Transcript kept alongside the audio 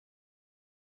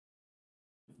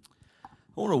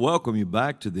I want to welcome you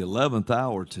back to the 11th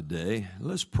hour today.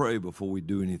 Let's pray before we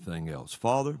do anything else.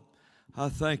 Father, I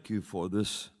thank you for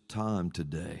this time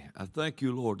today. I thank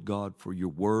you, Lord God, for your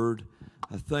word.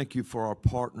 I thank you for our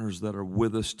partners that are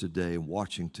with us today and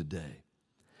watching today.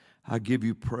 I give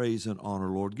you praise and honor,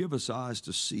 Lord. Give us eyes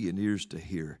to see and ears to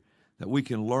hear, that we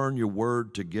can learn your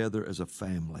word together as a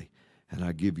family. And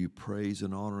I give you praise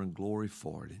and honor and glory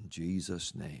for it in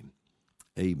Jesus' name.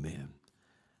 Amen.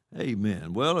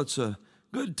 Amen. Well, it's a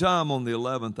good time on the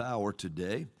 11th hour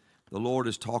today. The Lord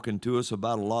is talking to us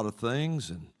about a lot of things,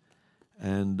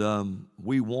 and I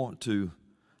want to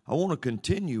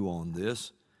continue on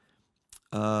this.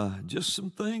 Just some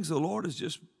things the Lord is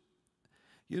just,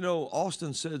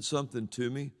 Austin said something to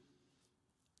me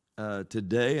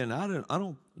today, and I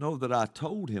don't know that I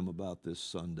told him about this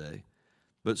Sunday,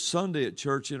 but Sunday at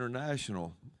Church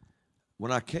International,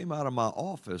 when I came out of my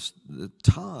office,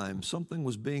 something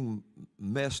was being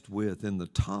messed with in the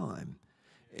time,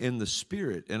 in the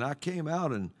spirit. And I came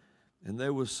out and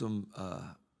there was some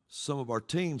of our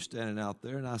team standing out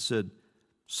there, and I said,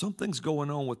 something's going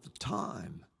on with the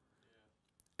time.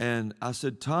 And I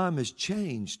said, time has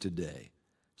changed today.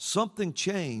 Something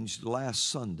changed last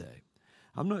Sunday.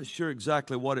 I'm not sure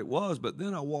exactly what it was, but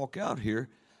then I walk out here,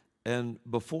 and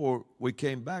before we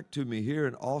came back to me here,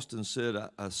 and Austin said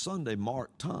a Sunday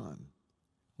marked time.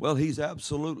 Well, he's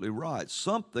absolutely right.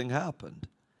 Something happened.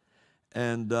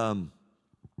 And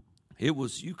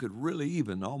you could really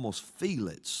even almost feel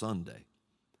it Sunday.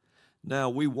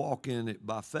 Now, we walk in it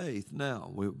by faith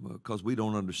now because we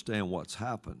don't understand what's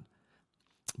happened.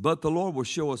 But the Lord will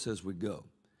show us as we go.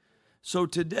 So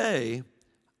today,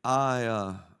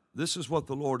 this is what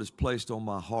the Lord has placed on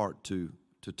my heart to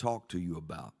talk to you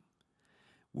about.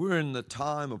 We're in the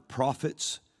time of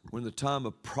prophets. We're in the time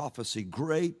of prophecy,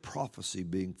 great prophecy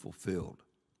being fulfilled.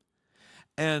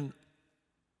 And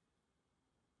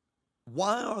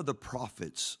why are the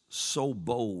prophets so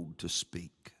bold to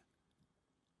speak?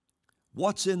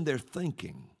 What's in their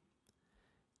thinking?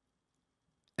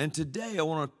 And today I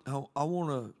want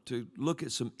to look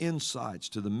at some insights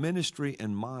to the ministry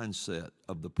and mindset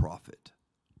of the prophet.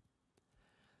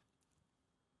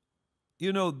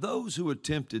 You know, those who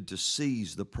attempted to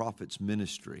seize the prophet's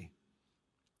ministry,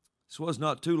 this was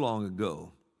not too long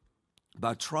ago,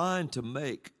 by trying to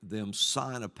make them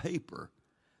sign a paper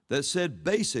that said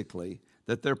basically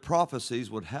that their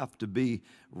prophecies would have to be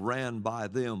ran by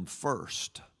them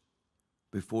first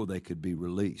before they could be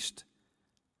released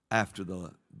after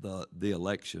the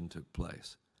election took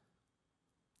place,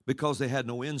 because they had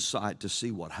no insight to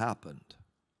see what happened.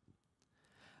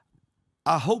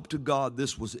 I hope to God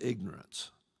this was ignorance,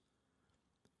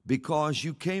 because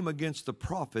you came against the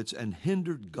prophets and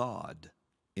hindered God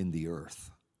in the earth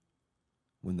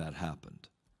when that happened.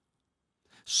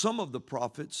 Some of the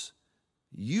prophets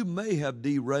you may have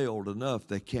derailed enough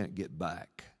they can't get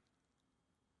back.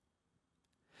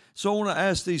 So I want to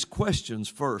ask these questions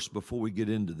first before we get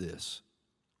into this.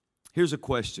 Here's a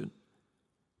question.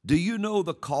 Do you know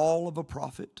the call of a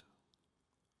prophet?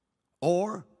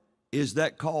 Or is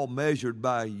that call measured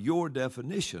by your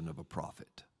definition of a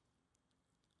prophet?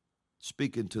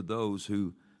 Speaking to those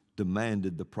who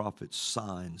demanded the prophet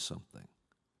sign something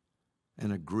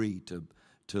and agree to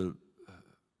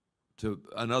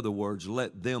in other words,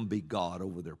 let them be God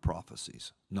over their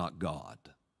prophecies, not God.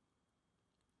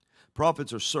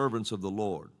 Prophets are servants of the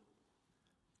Lord.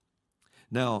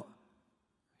 Now,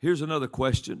 here's another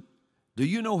question. Do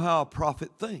you know how a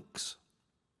prophet thinks?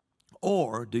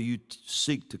 Or do you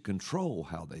seek to control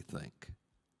how they think?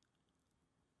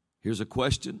 Here's a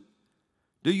question.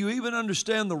 Do you even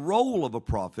understand the role of a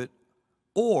prophet,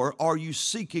 or are you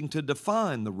seeking to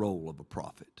define the role of a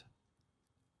prophet?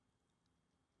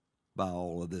 By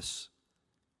all of this,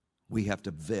 we have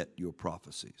to vet your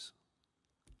prophecies.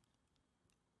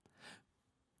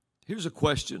 Here's a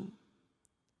question.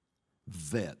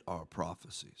 Vet our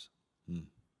prophecies.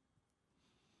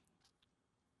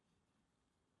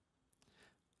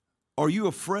 Are you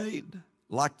afraid,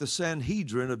 like the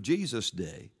Sanhedrin of Jesus'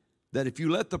 day, that if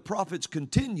you let the prophets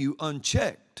continue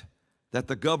unchecked, that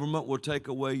the government will take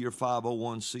away your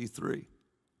 501c3?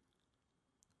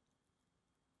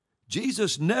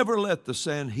 Jesus never let the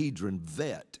Sanhedrin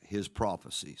vet his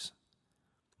prophecies.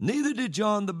 Neither did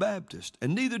John the Baptist,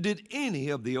 and neither did any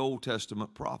of the Old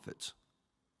Testament prophets.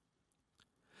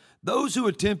 Those who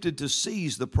attempted to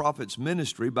seize the prophet's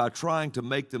ministry by trying to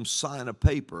make them sign a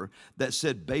paper that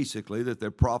said basically that their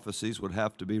prophecies would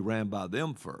have to be ran by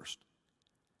them first.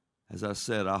 As I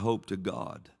said, I hope to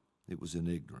God it was in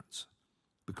ignorance,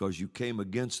 because you came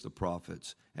against the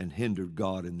prophets and hindered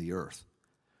God in the earth.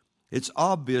 It's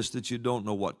obvious that you don't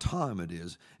know what time it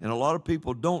is. And a lot of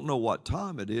people don't know what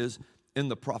time it is in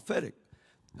the prophetic.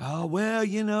 Oh, well,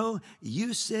 you know,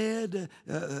 you said,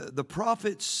 the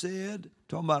prophets said,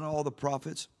 talking about all the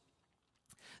prophets,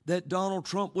 that Donald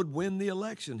Trump would win the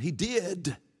election. He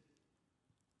did.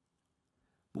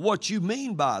 What you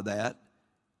mean by that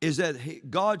is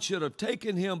that God should have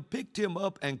taken him, picked him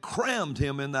up, and crammed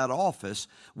him in that office,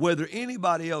 whether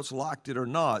anybody else liked it or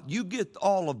not. You get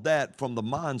all of that from the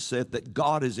mindset that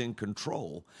God is in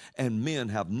control and men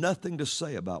have nothing to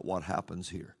say about what happens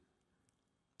here.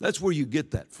 That's where you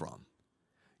get that from.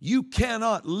 You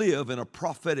cannot live in a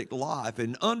prophetic life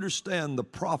and understand the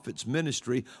prophet's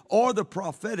ministry or the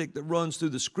prophetic that runs through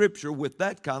the Scripture with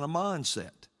that kind of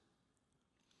mindset.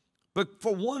 But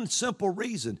for one simple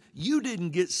reason, you didn't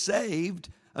get saved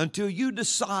until you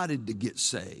decided to get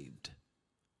saved.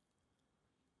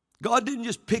 God didn't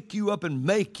just pick you up and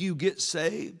make you get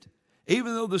saved,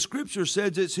 even though the Scripture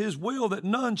says it's His will that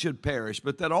none should perish,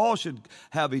 but that all should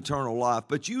have eternal life.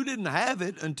 But you didn't have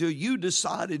it until you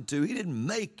decided to. He didn't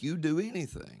make you do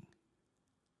anything.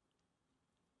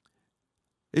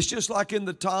 It's just like in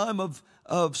the time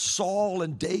of Saul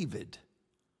and David.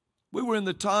 We were in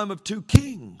the time of two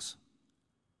kings.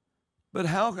 But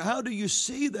how do you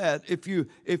see that if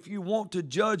you want to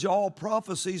judge all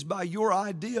prophecies by your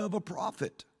idea of a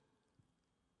prophet?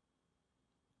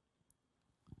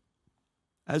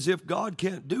 As if God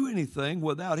can't do anything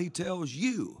without He tells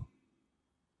you.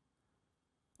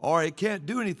 Or He can't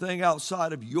do anything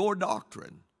outside of your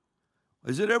doctrine.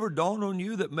 Has it ever dawned on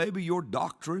you that maybe your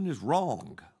doctrine is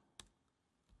wrong?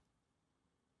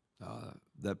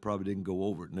 That probably didn't go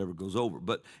over. It never goes over.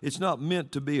 But it's not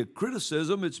meant to be a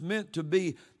criticism. It's meant to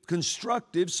be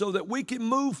constructive so that we can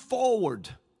move forward.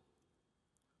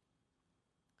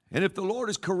 And if the Lord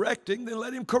is correcting, then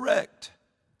let Him correct.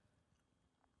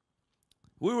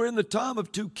 We were in the time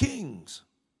of two kings.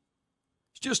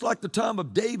 It's just like the time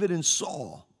of David and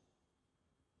Saul.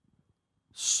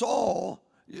 Saul,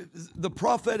 the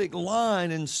prophetic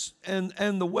line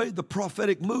and the way the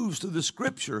prophetic moves through the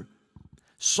Scripture,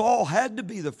 Saul had to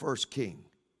be the first king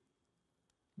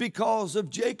because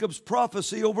of Jacob's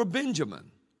prophecy over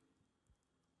Benjamin.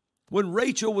 When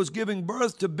Rachel was giving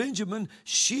birth to Benjamin,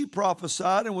 she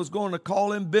prophesied and was going to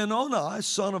call him Ben-Oni,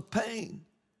 son of pain.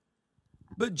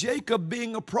 But Jacob,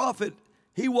 being a prophet,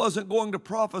 he wasn't going to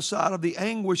prophesy of the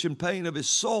anguish and pain of his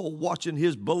soul watching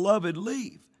his beloved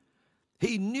leave.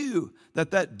 He knew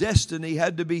that destiny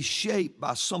had to be shaped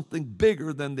by something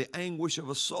bigger than the anguish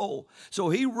of a soul. So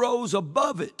he rose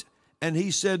above it and he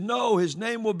said, no, his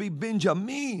name will be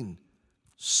Benjamin,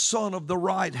 son of the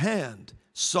right hand,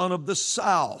 son of the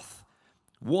south.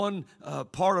 One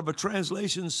part of a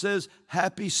translation says,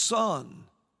 happy son.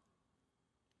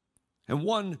 And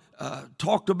one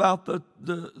talked about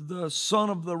the son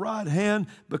of the right hand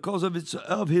because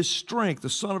of his strength, the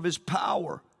son of his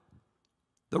power.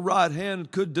 The right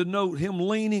hand could denote him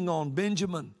leaning on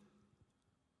Benjamin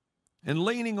and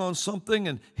leaning on something,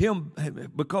 and him,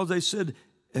 because they said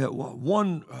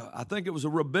I think it was a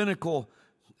rabbinical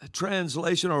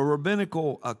translation or a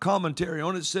rabbinical commentary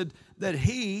on it, said that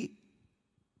he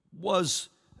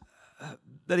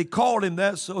called him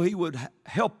that so he would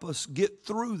help us get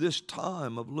through this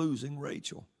time of losing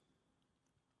Rachel.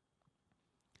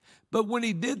 But when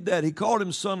he did that, he called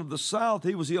him son of the south.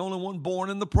 He was the only one born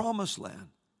in the promised land.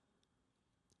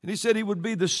 And he said he would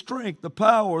be the strength, the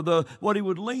power, what he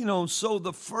would lean on. So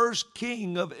the first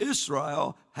king of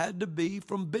Israel had to be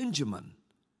from Benjamin.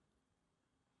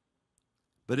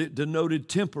 But it denoted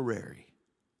temporary.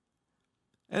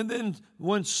 And then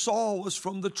when Saul was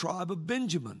from the tribe of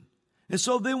Benjamin. And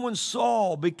so then when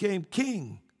Saul became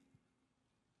king,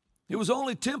 it was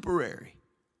only temporary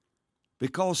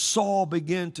because Saul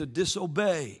began to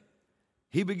disobey.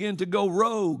 He began to go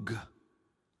rogue.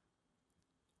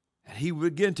 And he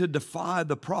began to defy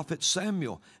the prophet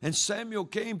Samuel. And Samuel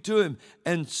came to him,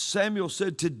 and Samuel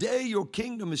said, today your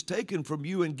kingdom is taken from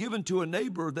you and given to a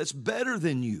neighbor that's better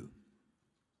than you.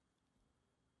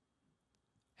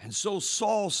 And so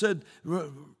Saul said,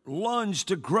 lunged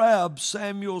to grab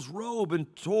Samuel's robe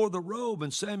and tore the robe.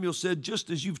 And Samuel said,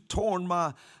 just as you've torn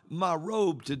my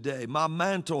robe today, my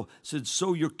mantle, said,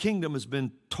 so your kingdom has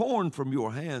been torn from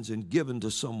your hands and given to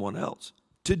someone else.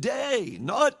 Today,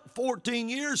 not 14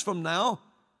 years from now.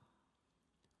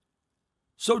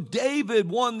 So David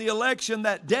won the election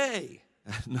that day.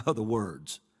 In other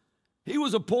words, he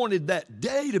was appointed that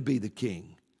day to be the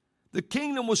king. The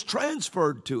kingdom was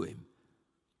transferred to him.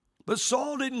 But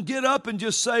Saul didn't get up and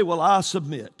just say, well, I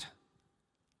submit.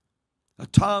 A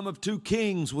time of two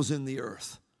kings was in the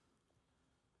earth.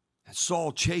 And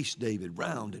Saul chased David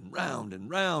round and round and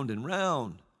round and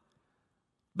round.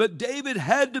 But David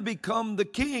had to become the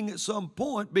king at some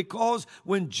point, because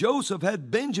when Joseph had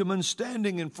Benjamin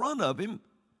standing in front of him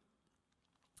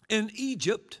in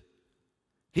Egypt,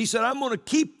 he said, I'm going to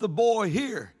keep the boy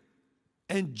here.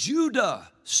 And Judah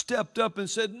stepped up and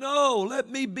said, no, let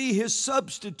me be his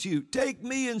substitute. Take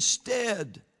me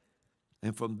instead.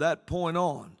 And from that point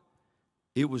on,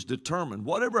 it was determined,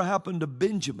 whatever happened to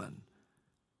Benjamin,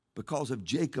 because of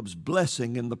Jacob's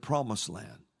blessing in the promised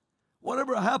land,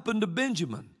 whatever happened to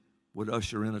Benjamin would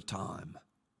usher in a time.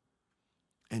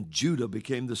 And Judah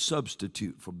became the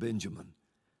substitute for Benjamin.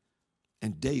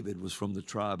 And David was from the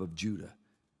tribe of Judah.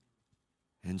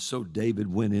 And so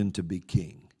David went in to be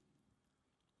king.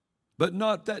 But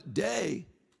not that day,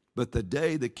 but the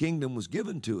day the kingdom was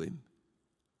given to him.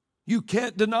 You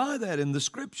can't deny that in the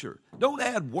scripture. Don't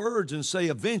add words and say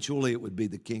eventually it would be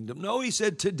the kingdom. No, he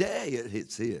said today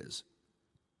it's his.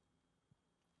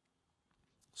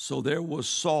 So there was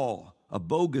Saul, a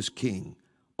bogus king,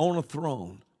 on a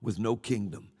throne with no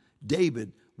kingdom.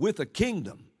 David with a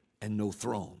kingdom and no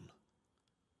throne.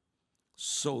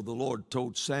 So the Lord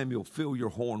told Samuel, fill your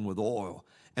horn with oil.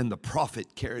 And the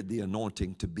prophet carried the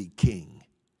anointing to be king.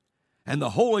 And the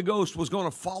Holy Ghost was going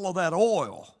to follow that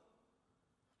oil.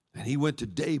 And he went to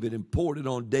David and poured it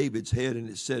on David's head. And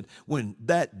it said, when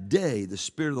that day the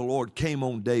Spirit of the Lord came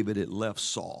on David, it left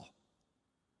Saul.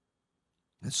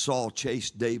 And Saul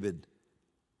chased David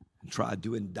and tried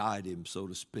to indict him, so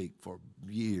to speak, for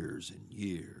years and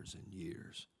years and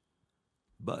years.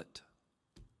 But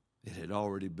it had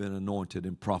already been anointed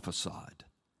and prophesied.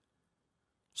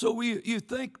 So you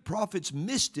think prophets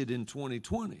missed it in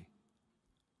 2020.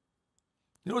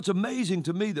 You know, it's amazing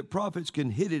to me that prophets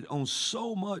can hit it on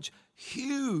so much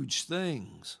huge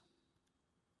things.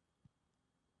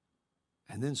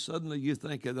 And then suddenly you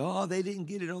think, oh, they didn't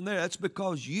get it on there. That's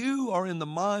because you are in the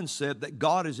mindset that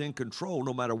God is in control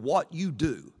no matter what you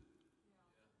do.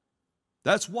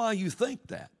 That's why you think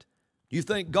that. You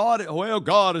think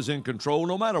God is in control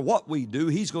no matter what we do.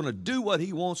 He's going to do what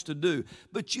he wants to do.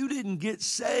 But you didn't get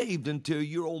saved until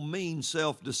your old mean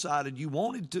self decided you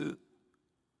wanted to.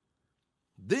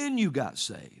 Then you got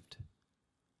saved.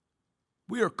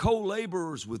 We are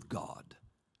co-laborers with God.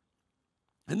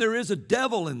 And there is a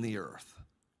devil in the earth.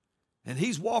 And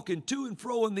he's walking to and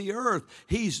fro in the earth.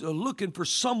 He's looking for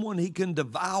someone he can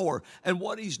devour. And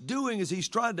what he's doing is he's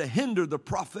trying to hinder the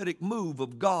prophetic move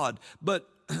of God. But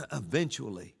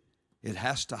eventually, it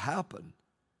has to happen.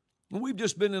 And we've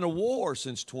just been in a war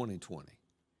since 2020.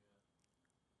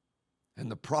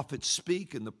 And the prophets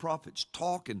speak and the prophets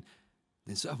talk and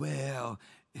say, well,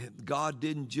 God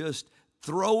didn't just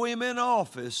throw him in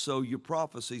office, so your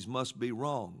prophecies must be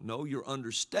wrong. No, your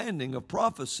understanding of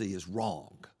prophecy is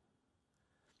wrong.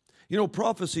 You know,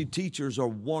 prophecy teachers are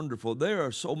wonderful. There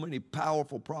are so many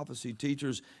powerful prophecy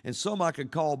teachers, and some I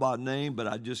could call by name, but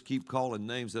I just keep calling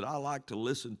names that I like to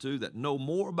listen to that know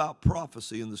more about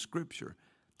prophecy in the scripture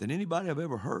than anybody I've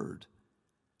ever heard.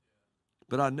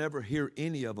 But I never hear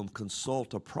any of them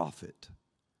consult a prophet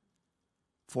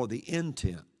for the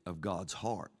intent of God's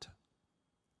heart.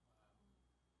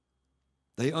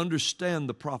 They understand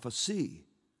the prophecy,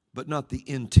 but not the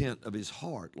intent of his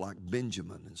heart, like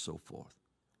Benjamin and so forth.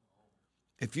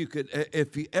 If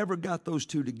you ever got those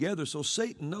two together, so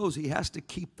Satan knows he has to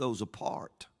keep those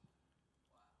apart.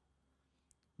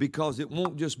 Because it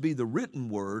won't just be the written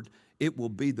word, it will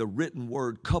be the written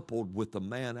word coupled with the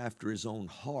man after his own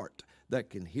heart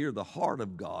that can hear the heart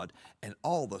of God, and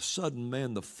all of a sudden,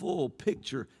 man, the full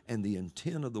picture and the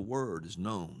intent of the word is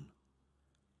known.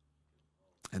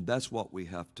 And that's what we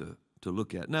have to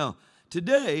look at. Now,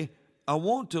 today, I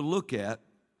want to look at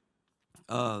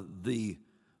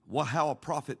how a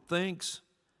prophet thinks,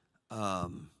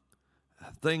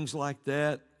 things like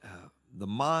that, the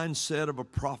mindset of a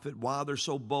prophet, why they're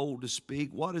so bold to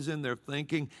speak, what is in their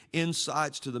thinking,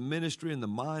 insights to the ministry and the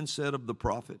mindset of the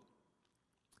prophet.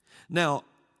 Now,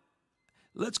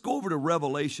 let's go over to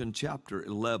Revelation chapter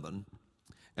 11,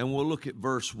 and we'll look at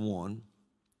verse 1.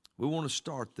 We want to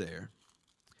start there.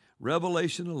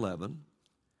 Revelation 11,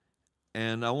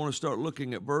 and I want to start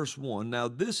looking at verse 1. Now,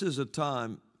 this is a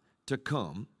time to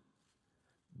come.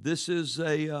 This is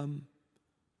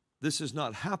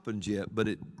not happened yet, but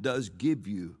it does give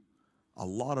you a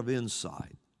lot of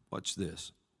insight. Watch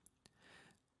this.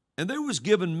 And there was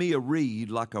given me a reed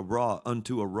like a rod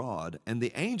unto a rod, and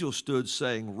the angel stood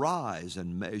saying, rise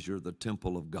and measure the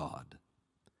temple of God,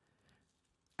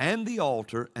 and the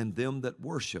altar, and them that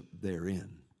worship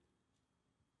therein.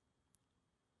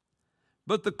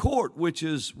 But the court which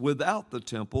is without the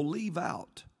temple leave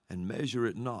out, and measure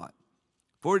it not,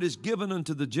 For it is given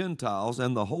unto the Gentiles,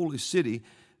 and the holy city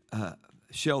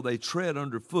shall they tread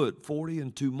under foot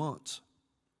 42 months.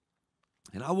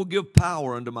 And I will give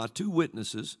power unto my 2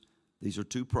 witnesses, these are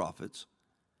 2 prophets,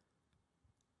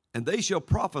 and they shall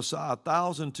prophesy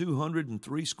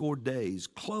 1,260 days,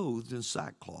 clothed in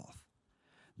sackcloth.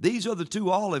 These are the 2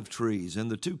 olive trees and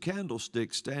the 2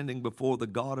 candlesticks standing before the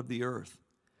God of the earth.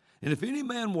 And if any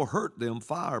man will hurt them,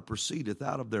 fire proceedeth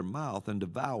out of their mouth and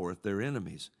devoureth their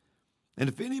enemies. And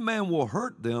if any man will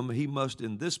hurt them, he must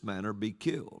in this manner be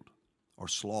killed or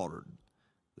slaughtered,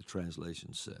 the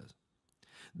translation says.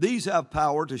 These have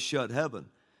power to shut heaven,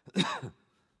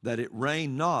 that it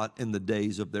rain not in the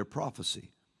days of their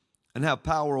prophecy, and have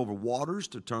power over waters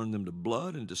to turn them to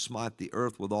blood, and to smite the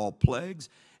earth with all plagues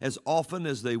as often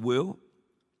as they will.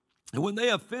 And when they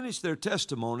have finished their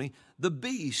testimony, the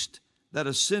beast that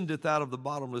ascendeth out of the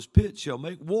bottomless pit shall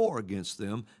make war against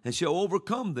them, and shall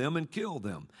overcome them and kill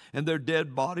them. And their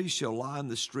dead bodies shall lie in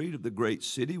the street of the great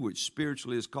city, which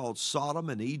spiritually is called Sodom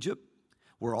and Egypt,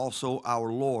 where also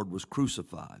our Lord was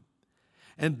crucified.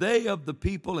 And they of the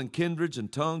people and kindreds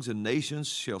and tongues and nations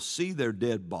shall see their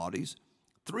dead bodies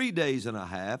 3 days and a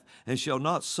half, and shall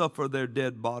not suffer their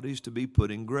dead bodies to be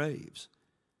put in graves.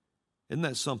 Isn't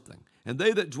that something? And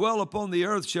they that dwell upon the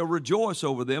earth shall rejoice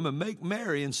over them, and make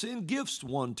merry, and send gifts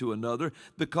one to another,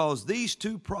 because these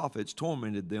 2 prophets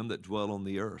tormented them that dwell on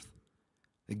the earth.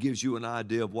 It gives you an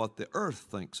idea of what the earth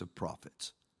thinks of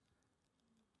prophets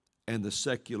and the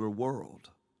secular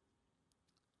world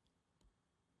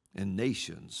and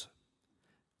nations,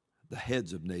 the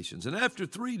heads of nations. And after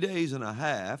 3 days and a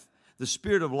half, the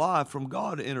Spirit of life from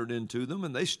God entered into them,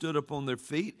 and they stood up on their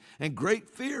feet, and great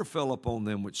fear fell upon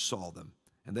them which saw them.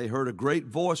 And they heard a great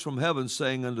voice from heaven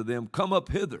saying unto them, Come up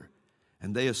hither.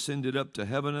 And they ascended up to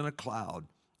heaven in a cloud,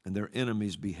 and their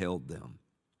enemies beheld them.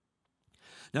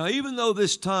 Now, even though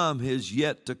this time is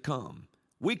yet to come,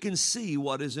 we can see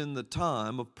what is in the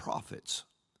time of prophets.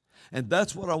 And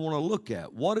that's what I want to look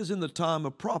at. What is in the time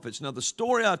of prophets? Now, the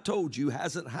story I told you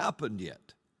hasn't happened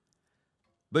yet,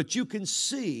 but you can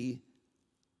see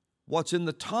what's in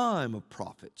the time of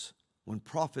prophets when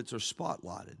prophets are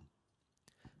spotlighted.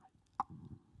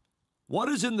 What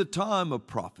is in the time of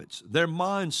prophets? Their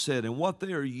mindset and what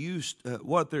they're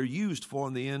used for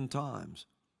in the end times.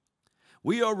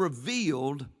 We are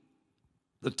revealed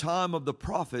the time of the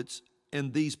prophets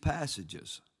in these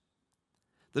passages.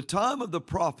 The time of the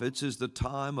prophets is the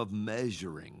time of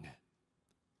measuring.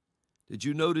 Did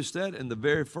you notice that? In the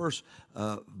very first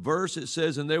verse it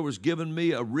says, And there was given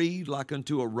me a reed like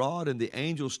unto a rod, and the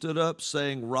angel stood up,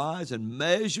 saying, Rise and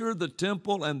measure the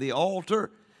temple and the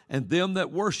altar, and them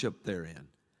that worship therein.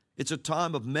 It's a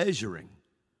time of measuring.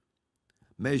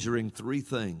 Measuring 3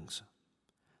 things: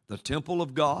 the temple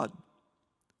of God,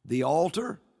 the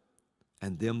altar,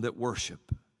 and them that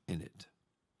worship in it.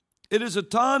 It is a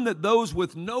time that those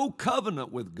with no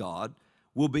covenant with God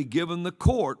will be given the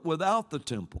court without the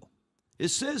temple. It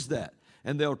says that.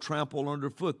 And they'll trample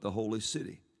underfoot the holy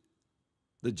city.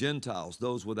 The Gentiles,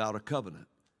 those without a covenant.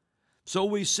 So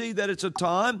we see that it's a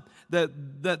time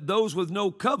that those with no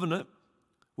covenant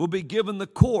will be given the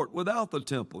court without the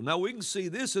temple. Now we can see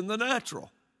this in the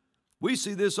natural. We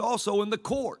see this also in the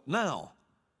court now.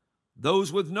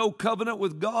 Those with no covenant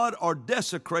with God are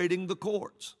desecrating the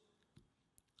courts.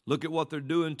 Look at what they're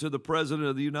doing to the President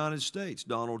of the United States,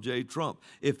 Donald J. Trump.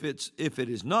 If it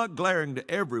is not glaring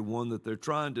to everyone that they're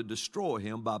trying to destroy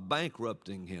him by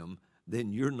bankrupting him,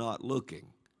 then you're not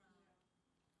looking.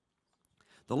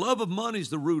 The love of money is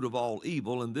the root of all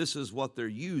evil, and this is what they're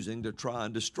using to try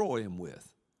and destroy him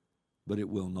with. But it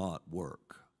will not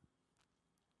work.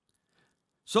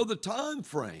 So the time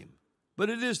frame, but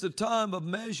it is the time of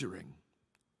measuring.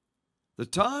 The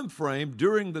time frame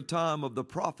during the time of the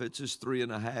prophets is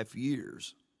 3.5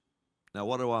 years. Now,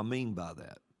 what do I mean by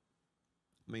that?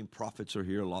 I mean, prophets are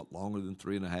here a lot longer than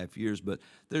 3.5 years, but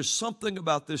there's something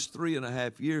about this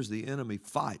 3.5 years the enemy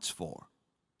fights for.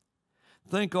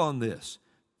 Think on this.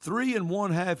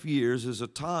 3.5 years is a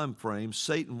time frame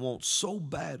Satan wants so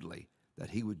badly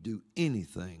that he would do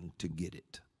anything to get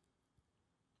it.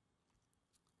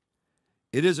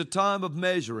 It is a time of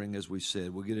measuring, as we said.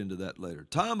 We'll get into that later.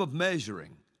 Time of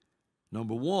measuring.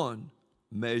 Number 1,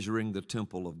 measuring the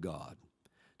temple of God.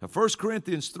 Now, 1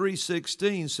 Corinthians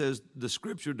 3:16 says the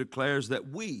Scripture declares that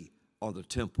we are the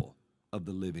temple of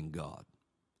the living God.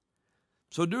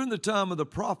 So during the time of the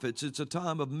prophets, it's a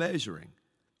time of measuring.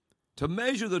 To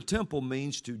measure the temple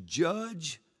means to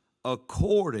judge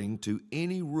according to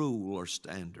any rule or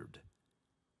standard.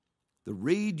 The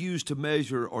reed used to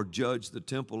measure or judge the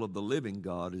temple of the living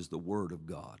God is the Word of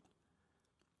God.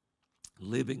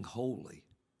 Living holy.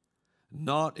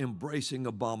 not embracing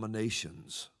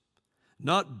abominations,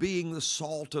 not being the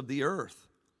salt of the earth.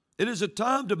 It is a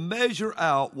time to measure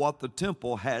out what the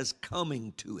temple has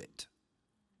coming to it.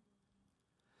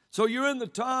 So you're in the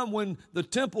time when the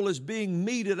temple is being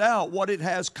meted out what it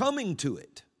has coming to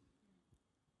it.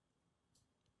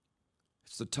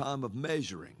 It's the time of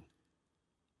measuring.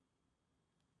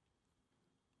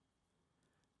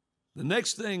 The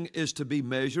next thing is to be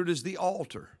measured is the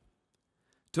altar.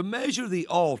 To measure the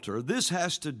altar, this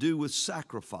has to do with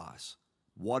sacrifice.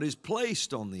 What is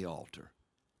placed on the altar?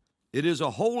 It is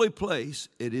a holy place.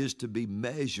 It is to be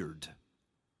measured.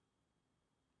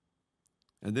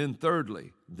 And then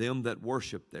thirdly, them that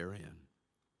worship therein.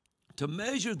 To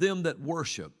measure them that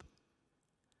worship,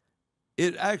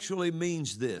 it actually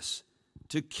means this: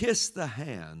 to kiss the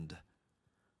hand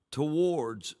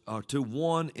towards to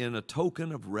one in a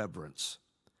token of reverence.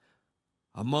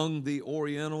 Among the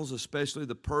Orientals, especially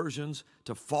the Persians,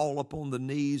 to fall upon the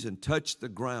knees and touch the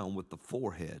ground with the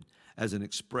forehead as an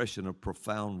expression of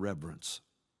profound reverence.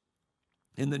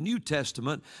 In the New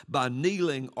Testament, by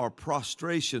kneeling or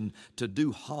prostration to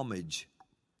do homage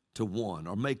to one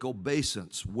or make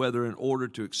obeisance, whether in order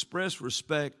to express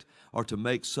respect or to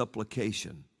make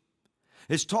supplication.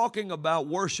 It's talking about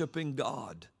worshiping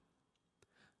God.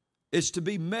 It's to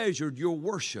be measured, your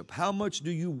worship. How much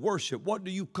do you worship? What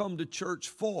do you come to church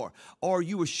for? Are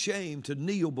you ashamed to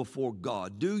kneel before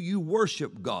God? Do you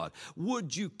worship God?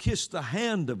 Would you kiss the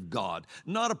hand of God?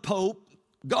 Not a pope,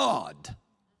 God.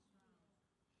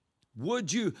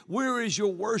 Would you? Where is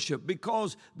your worship?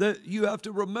 Because you have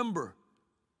to remember,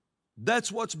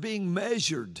 that's what's being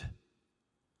measured.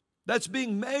 That's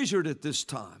being measured at this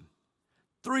time.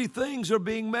 Three things are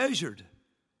being measured.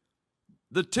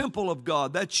 The temple of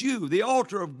God, that's you. The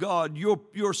altar of God,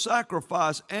 your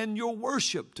sacrifice, and your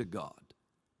worship to God.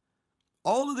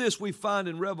 All of this we find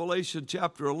in Revelation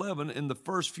chapter 11 in the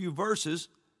first few verses.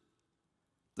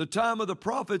 The time of the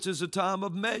prophets is a time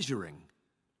of measuring.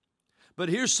 But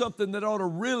here's something that ought to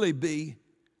really be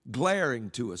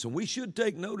glaring to us, and we should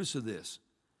take notice of this.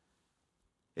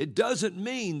 It doesn't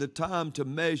mean the time to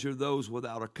measure those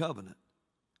without a covenant.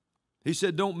 He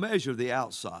said, don't measure the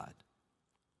outside.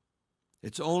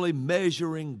 It's only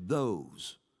measuring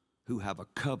those who have a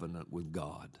covenant with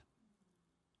God.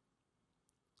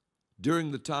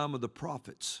 During the time of the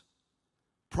prophets,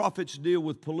 prophets deal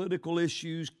with political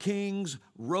issues, kings,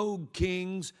 rogue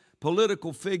kings,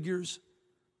 political figures.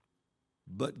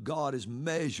 But God is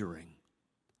measuring,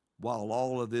 while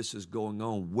all of this is going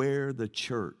on, where the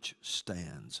church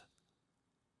stands,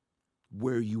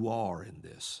 where you are in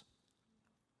this.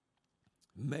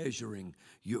 Measuring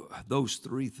those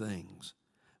three things.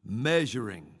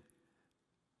 Measuring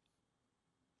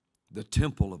the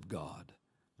temple of God,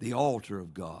 the altar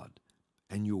of God,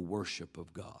 and your worship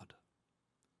of God.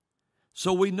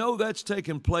 So we know that's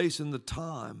taken place in the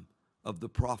time of the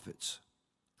prophets.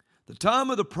 The time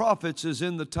of the prophets is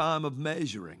in the time of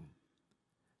measuring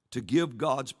to give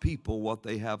God's people what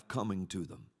they have coming to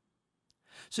them.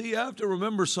 See, you have to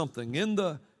remember something. In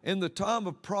the time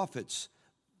of prophets,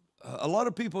 a lot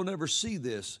of people never see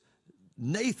this.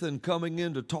 Nathan coming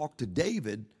in to talk to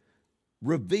David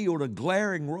revealed a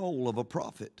glaring role of a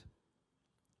prophet.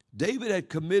 David had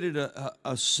committed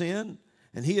a sin,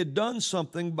 and he had done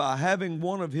something by having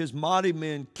one of his mighty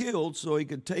men killed so he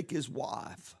could take his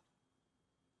wife.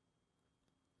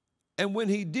 And when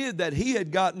he did that, he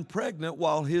had gotten pregnant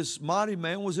while his mighty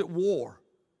man was at war.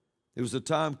 It was the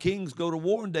time kings go to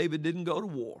war, and David didn't go to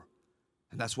war.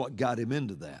 And that's what got him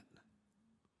into that.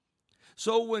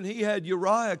 So when he had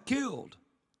Uriah killed,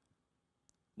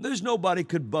 there's nobody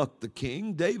could buck the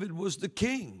king. David was the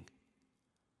king.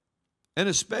 And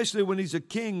especially when he's a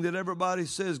king that everybody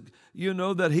says,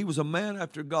 that he was a man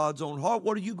after God's own heart,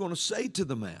 what are you going to say to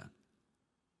the man?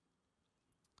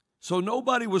 So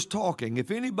nobody was talking.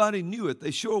 If anybody knew it, they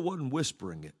sure wasn't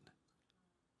whispering it.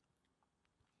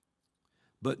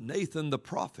 But Nathan the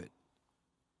prophet,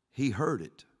 he heard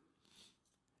it.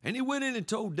 And he went in and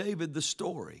told David the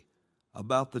story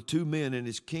about the two men in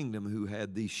his kingdom who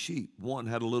had these sheep. One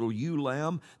had a little ewe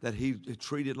lamb that he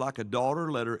treated like a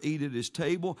daughter, let her eat at his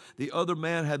table. The other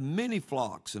man had many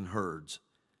flocks and herds.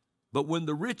 But when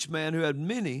the rich man who had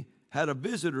many had a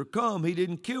visitor come, he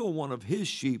didn't kill one of his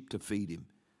sheep to feed him.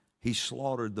 He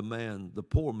slaughtered the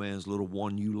poor man's little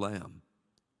one ewe lamb.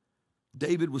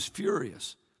 David was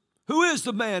furious. Who is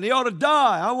the man? He ought to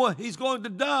die. He's going to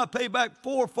die, pay back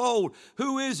fourfold.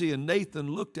 Who is he? And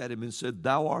Nathan looked at him and said,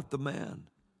 thou art the man.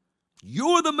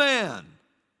 You're the man.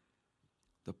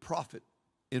 The prophet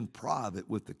in private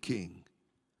with the king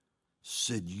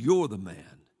said, you're the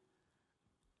man.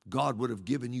 God would have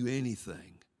given you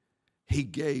anything. He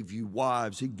gave you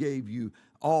wives. He gave you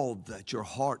all that your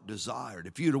heart desired.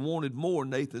 If you'd have wanted more,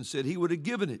 Nathan said, he would have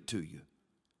given it to you.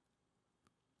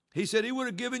 He said he would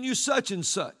have given you such and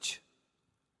such.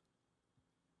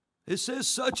 It says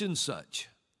such and such.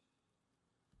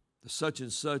 The such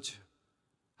and such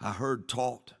I heard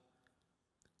taught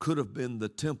could have been the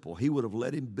temple. He would have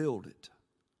let him build it.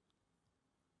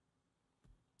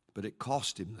 But it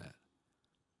cost him that.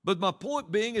 But my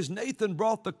point being is Nathan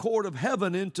brought the court of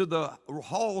heaven into the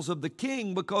halls of the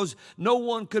king because no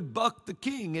one could buck the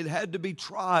king. It had to be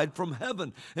tried from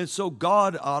heaven. And so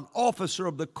God, an officer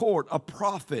of the court, a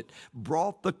prophet,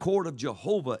 brought the court of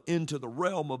Jehovah into the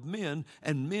realm of men,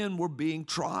 and men were being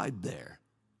tried there.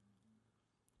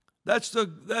 That's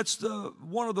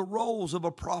one of the roles of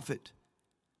a prophet.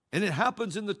 And it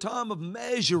happens in the time of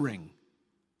measuring.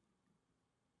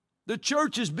 The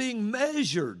church is being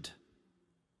measured.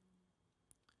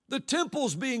 The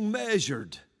temple's being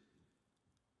measured.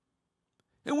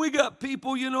 And we got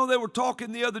people, they were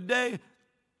talking the other day,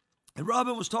 and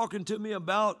Robin was talking to me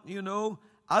about,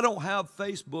 I don't have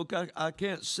Facebook. I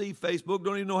can't see Facebook,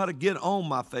 don't even know how to get on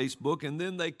my Facebook, and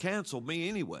then they canceled me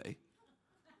anyway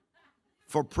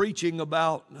for preaching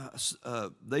about,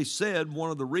 they said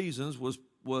one of the reasons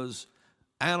was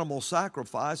animal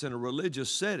sacrifice in a religious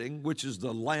setting, which is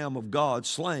the Lamb of God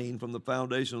slain from the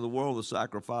foundation of the world, the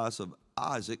sacrifice of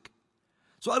Isaac.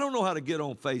 So I don't know how to get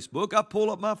on Facebook. I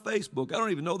pull up my Facebook. I don't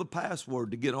even know the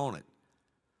password to get on it.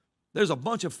 There's a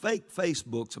bunch of fake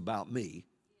Facebooks about me,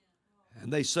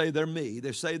 and they say they're me.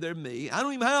 They say they're me. I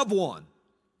don't even have one.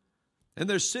 And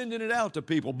they're sending it out to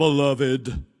people. Beloved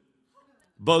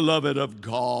of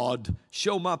God,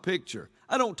 show my picture.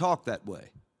 I don't talk that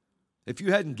way. If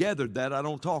you hadn't gathered that, I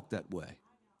don't talk that way.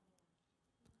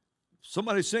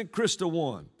 Somebody sent Krista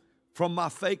one from my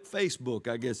fake Facebook,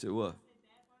 I guess it was.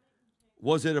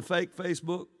 Was it a fake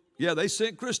Facebook? Yeah, they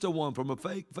sent Krista one from a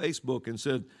fake Facebook and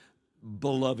said,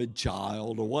 beloved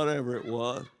child, or whatever it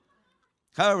was.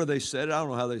 However they said it, I don't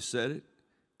know how they said it.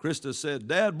 Krista said,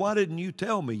 Dad, why didn't you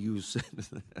tell me you said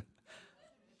that?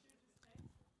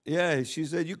 Yeah, she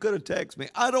said, you could have texted me.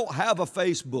 I don't have a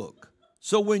Facebook.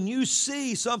 So when you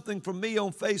see something from me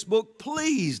on Facebook,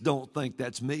 please don't think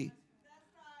that's me.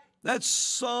 That's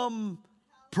some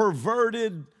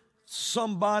perverted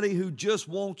somebody who just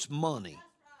wants money.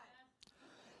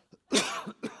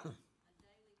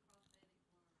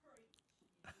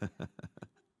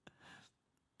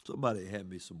 Somebody hand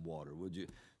me some water, would you?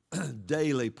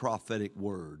 Daily prophetic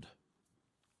word.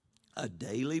 A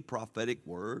daily prophetic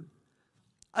word?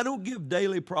 I don't give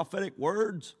daily prophetic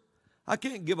words. I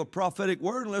can't give a prophetic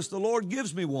word unless the Lord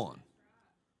gives me one.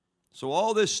 So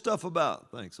all this stuff about,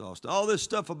 thanks Austin, all this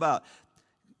stuff about,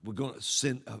 we're going to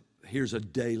send, here's a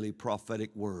daily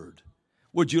prophetic word.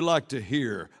 Would you like to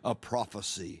hear a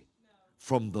prophecy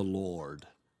from the Lord?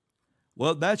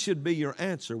 Well, that should be your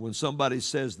answer when somebody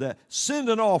says that. Send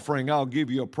an offering, I'll give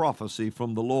you a prophecy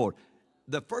from the Lord.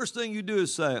 The first thing you do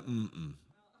is say,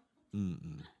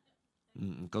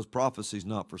 because prophecy's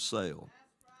not for sale.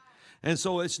 And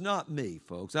so it's not me,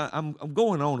 folks. I'm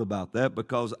going on about that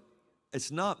because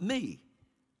it's not me.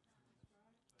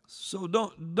 So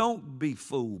don't be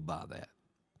fooled by that.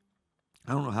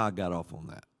 I don't know how I got off on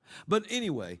that. But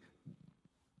anyway,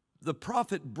 the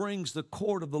prophet brings the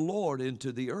court of the Lord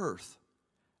into the earth.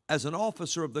 As an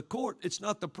officer of the court, it's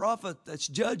not the prophet that's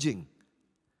judging.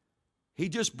 He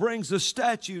just brings the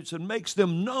statutes and makes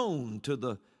them known to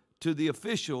the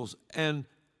officials, and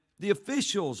the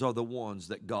officials are the ones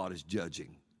that God is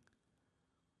judging.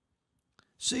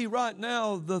 See, right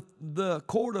now, the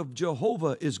court of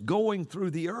Jehovah is going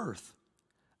through the earth.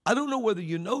 I don't know whether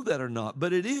you know that or not,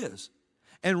 but it is.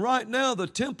 And right now, the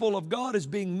temple of God is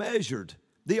being measured.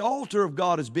 The altar of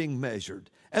God is being measured.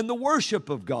 And the worship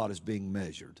of God is being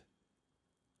measured.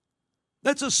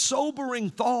 That's a sobering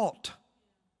thought.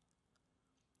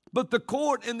 But the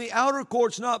court and the outer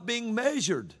court's not being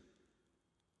measured.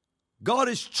 God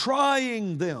is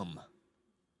trying them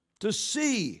to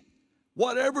see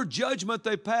whatever judgment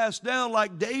they pass down,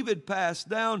 like David passed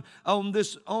down on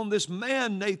this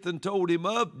man Nathan told him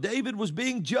of. David was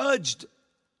being judged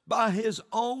by his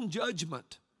own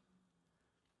judgment.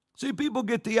 See, people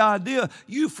get the idea.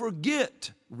 You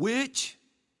forget which?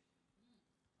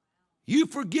 You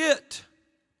forget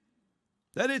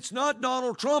that it's not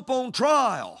Donald Trump on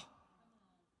trial.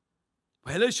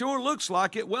 Well, it sure looks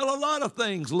like it. Well, a lot of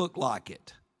things look like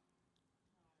it.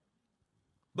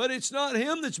 But it's not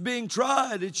him that's being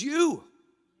tried, it's you.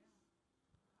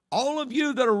 All of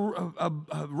you that are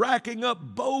racking up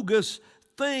bogus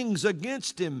things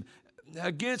against him,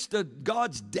 against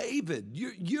God's David,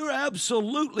 you're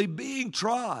absolutely being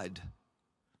tried.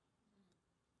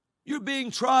 You're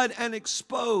being tried and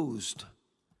exposed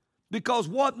because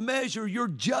what measure you're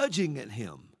judging at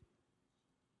him.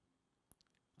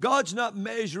 God's not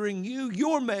measuring you,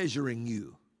 you're measuring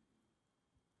you.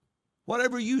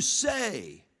 Whatever you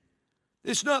say,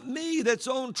 it's not me that's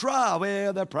on trial.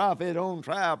 Well, the prophet on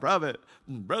trial, prophet,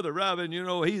 Brother Robin, you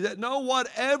know, he's that. No,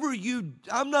 whatever you,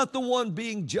 I'm not the one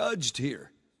being judged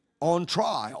here on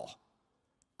trial.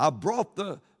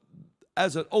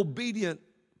 As an obedient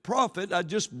prophet, I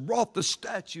just brought the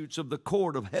statutes of the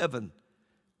court of heaven.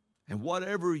 And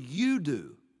whatever you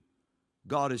do,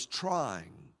 God is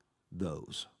trying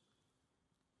those.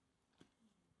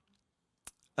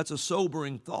 That's a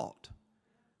sobering thought.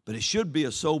 But it should be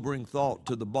a sobering thought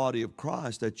to the body of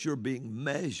Christ that you're being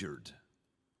measured.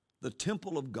 The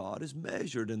temple of God is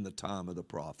measured in the time of the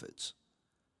prophets.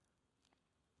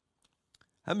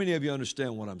 How many of you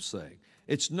understand what I'm saying?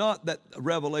 It's not that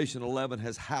Revelation 11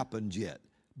 has happened yet,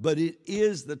 but it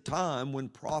is the time when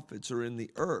prophets are in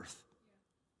the earth.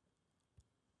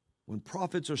 When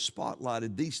prophets are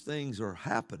spotlighted, these things are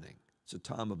happening. It's a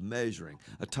time of measuring,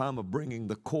 a time of bringing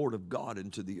the court of God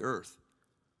into the earth.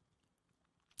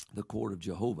 The court of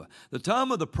Jehovah. The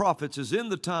time of the prophets is in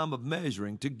the time of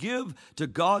measuring to give to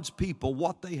God's people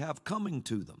what they have coming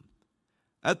to them.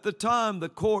 At the time, the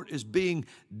court is being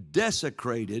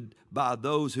desecrated by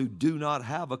those who do not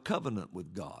have a covenant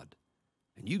with God.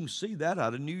 And you can see that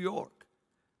out of New York.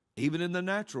 Even in the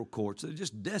natural courts, they're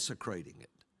just desecrating it.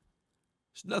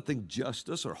 There's nothing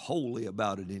justice or holy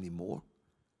about it anymore.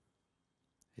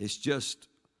 It's just,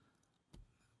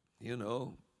 you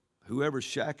know, whoever's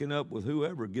shacking up with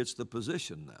whoever gets the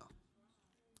position now.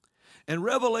 In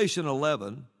Revelation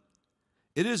 11,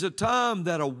 it is a time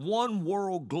that a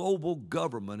one-world global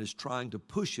government is trying to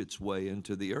push its way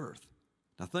into the earth.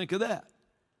 Now think of that.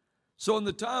 So in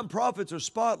the time prophets are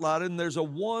spotlighted, and there's a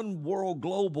one-world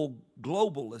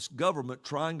globalist government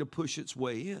trying to push its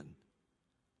way in,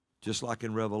 just like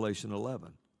in Revelation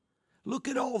 11. Look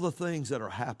at all the things that are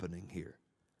happening here.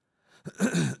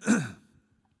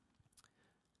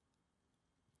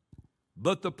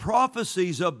 But the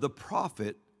prophecies of the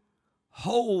prophet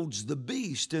holds the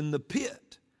beast in the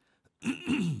pit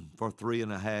for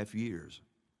 3.5 years.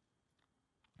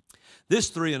 This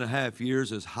 3.5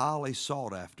 years is highly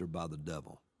sought after by the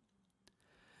devil.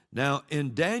 Now,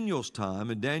 in Daniel's time,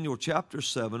 in Daniel chapter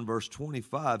 7, verse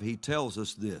 25, he tells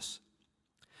us this.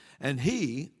 And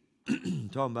he,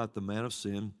 talking about the man of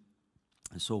sin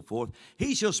and so forth,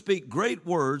 he shall speak great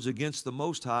words against the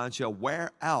Most High and shall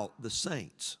wear out the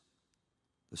saints.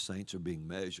 The saints are being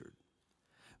measured.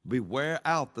 Wear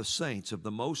out the saints of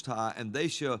the Most High, and they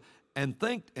shall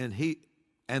think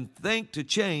to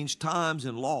change times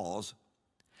and laws,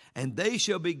 and they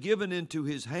shall be given into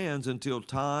his hands until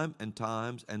time and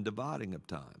times and dividing of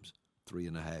times.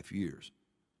 3.5 years,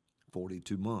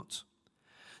 42 months.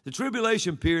 The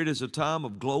tribulation period is a time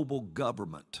of global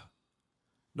government.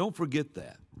 Don't forget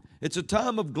that. It's a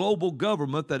time of global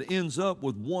government that ends up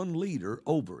with one leader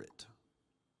over it.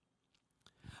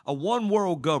 A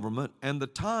one-world government, and the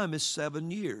time is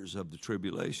 7 years of the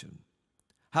tribulation.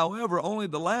 However, only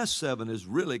the last 7 is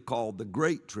really called the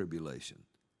Great Tribulation.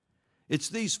 It's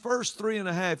these first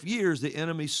 3.5 years the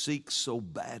enemy seeks so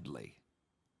badly.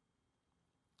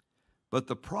 But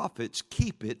the prophets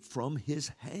keep it from his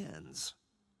hands.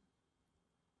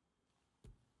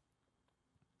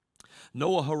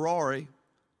 Noah Harari,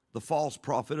 the false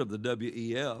prophet of the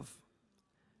WEF,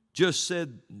 just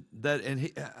said that,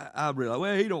 and I realized,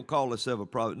 well, he don't call himself a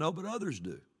prophet. No, but others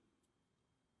do.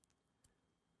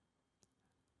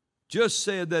 Just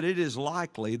said that it is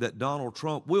likely that Donald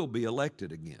Trump will be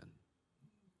elected again.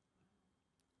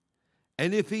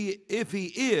 And if he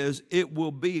is, it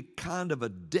will be kind of a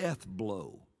death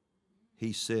blow,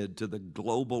 he said, to the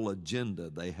global agenda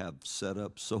they have set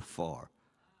up so far.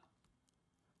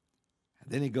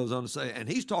 And then he goes on to say, and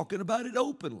he's talking about it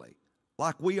openly,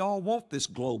 like we all want this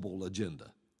global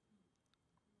agenda.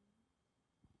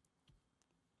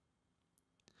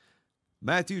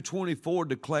 Matthew 24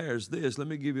 declares this. Let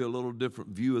me give you a little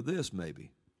different view of this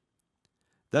maybe.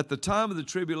 That the time of the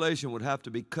tribulation would have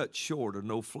to be cut short or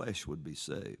no flesh would be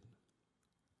saved.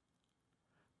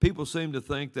 People seem to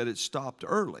think that it stopped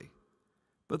early.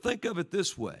 But think of it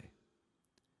this way.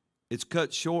 It's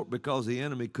cut short because the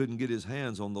enemy couldn't get his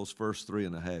hands on those first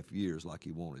 3.5 years like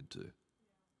he wanted to.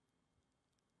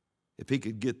 If he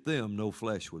could get them, no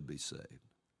flesh would be saved.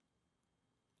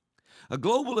 A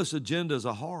globalist agenda is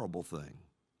a horrible thing.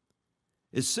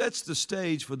 It sets the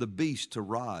stage for the beast to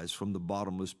rise from the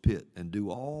bottomless pit and do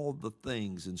all the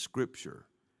things in Scripture,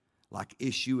 like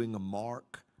issuing a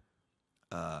mark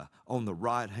on the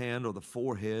right hand or the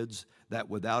foreheads, that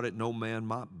without it no man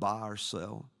might buy or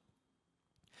sell.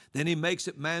 Then he makes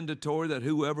it mandatory that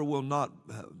whoever will not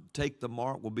take the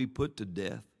mark will be put to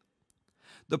death.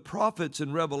 The prophets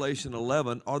in Revelation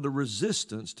 11 are the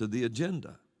resistance to the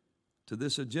agenda, to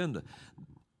this agenda.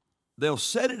 They'll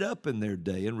set it up in their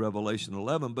day in Revelation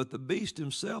 11, but the beast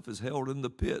himself is held in the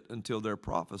pit until their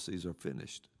prophecies are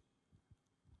finished.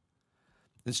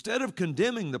 Instead of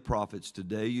condemning the prophets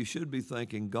today, you should be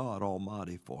thanking God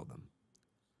Almighty for them,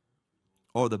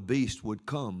 or the beast would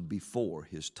come before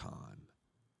his time.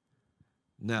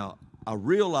 Now, I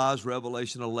realize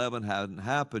Revelation 11 hadn't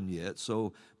happened yet,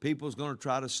 so people's going to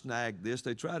try to snag this.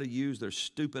 They try to use their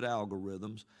stupid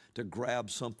algorithms to grab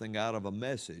something out of a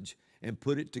message and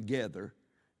put it together,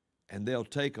 and they'll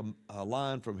take a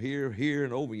line from here, here,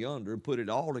 and over yonder and put it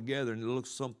all together, and it looks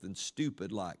something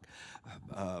stupid like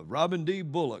Robin D.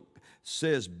 Bullock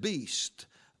says beast,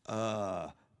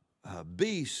 court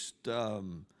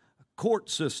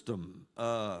system,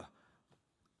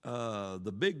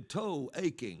 the big toe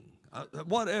aching,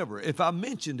 whatever. If I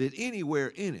mentioned it anywhere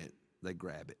in it, they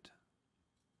grab it.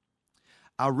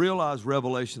 I realize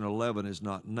Revelation 11 is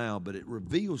not now, but it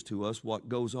reveals to us what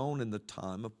goes on in the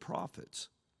time of prophets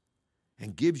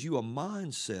and gives you a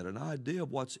mindset, an idea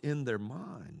of what's in their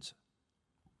minds.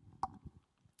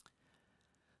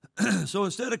 So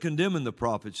instead of condemning the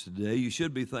prophets today, you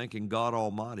should be thanking God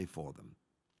Almighty for them,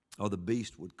 or the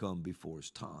beast would come before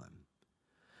his time.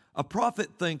 A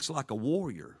prophet thinks like a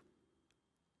warrior.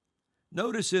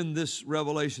 Notice in this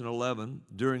Revelation 11,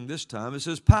 during this time, it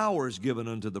says, power is given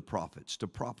unto the prophets to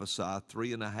prophesy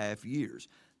 3.5 years.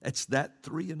 That's that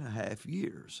 3.5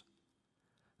 years.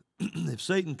 If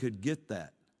Satan could get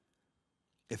that,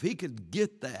 if he could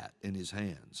get that in his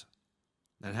hands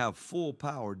and have full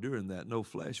power during that, no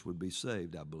flesh would be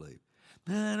saved, I believe.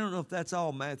 Man, I don't know if that's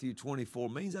all Matthew 24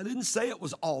 means. I didn't say it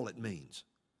was all it means.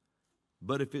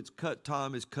 But if it's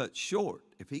time is cut short,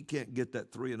 if he can't get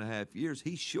that 3.5 years,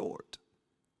 he's short.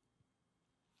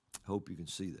 Hope you can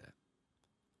see that.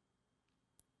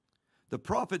 The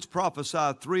prophets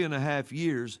prophesied 3.5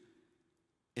 years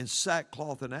in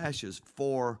sackcloth and ashes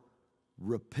for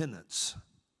repentance.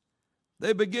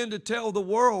 They begin to tell the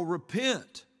world,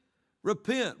 repent,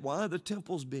 repent. Why? The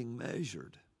temple's being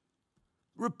measured.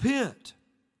 Repent.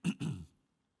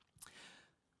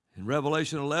 In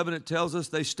Revelation 11, it tells us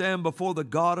they stand before the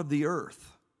God of the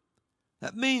earth.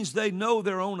 That means they know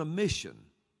they're on a mission.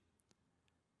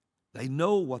 They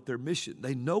know what their mission,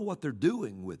 they know what they're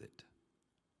doing with it.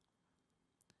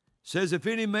 It says, if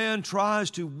any man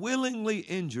tries to willingly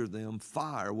injure them,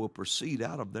 fire will proceed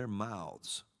out of their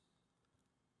mouths.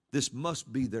 This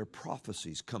must be their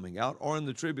prophecies coming out, or in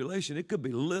the tribulation, it could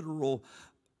be literal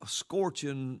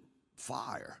scorching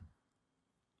fire.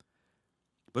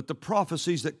 But the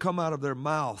prophecies that come out of their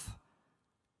mouth,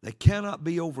 they cannot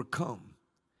be overcome.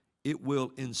 It will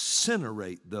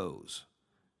incinerate those,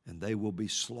 and they will be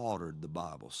slaughtered, the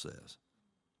Bible says.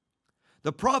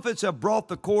 The prophets have brought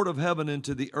the court of heaven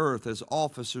into the earth as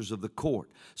officers of the court,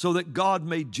 so that God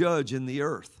may judge in the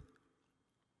earth.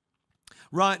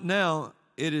 Right now,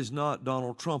 it is not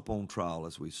Donald Trump on trial,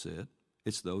 as we said.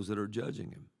 It's those that are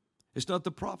judging him. It's not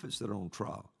the prophets that are on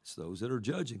trial. It's those that are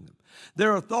judging them.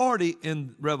 Their authority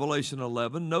in Revelation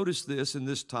 11, notice this in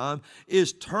this time,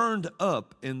 is turned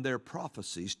up in their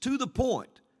prophecies to the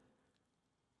point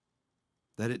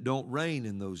that it don't rain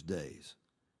in those days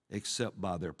except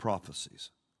by their prophecies.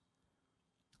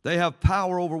 They have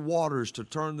power over waters to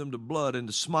turn them to blood and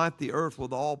to smite the earth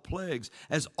with all plagues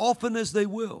as often as they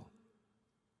will.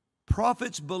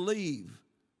 Prophets believe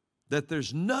that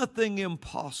there's nothing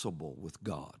impossible with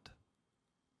God.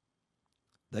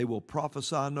 They will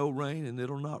prophesy no rain, and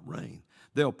it'll not rain.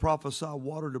 They'll prophesy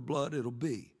water to blood, it'll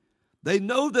be. They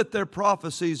know that their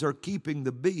prophecies are keeping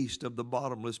the beast of the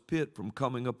bottomless pit from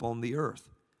coming upon the earth.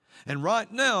 And right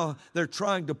now, they're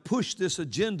trying to push this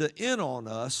agenda in on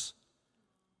us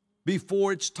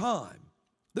before it's time.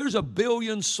 There's a 1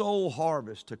 billion soul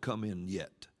harvest to come in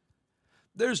yet.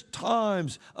 There's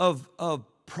times of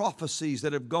prophecies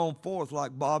that have gone forth,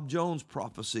 like Bob Jones'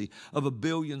 prophecy of 1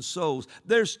 billion souls.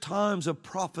 There's times of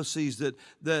prophecies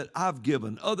that I've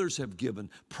given, others have given,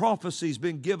 prophecies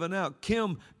been given out.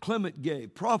 Kim Clement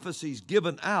gave prophecies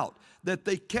given out that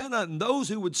they cannot, and those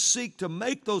who would seek to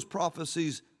make those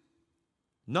prophecies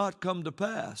not come to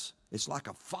pass, it's like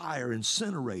a fire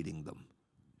incinerating them.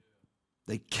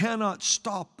 They cannot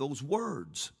stop those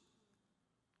words.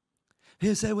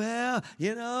 He'll say, well,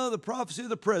 you know, the prophecy of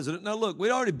the president. Now, look,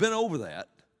 we'd already been over that.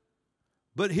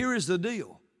 But here is the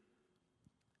deal.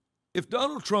 If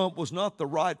Donald Trump was not the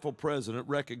rightful president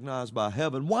recognized by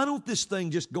heaven, why don't this thing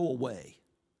just go away?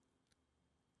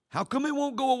 How come it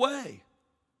won't go away?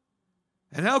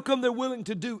 And how come they're willing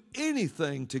to do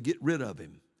anything to get rid of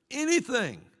him?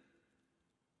 Anything.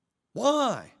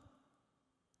 Why?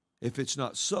 If it's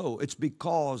not so, it's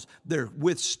because they're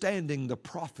withstanding the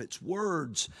prophet's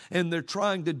words and they're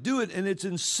trying to do it, and it's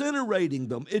incinerating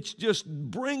them. It's just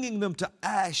bringing them to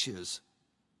ashes.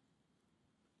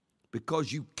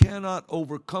 Because you cannot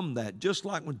overcome that. Just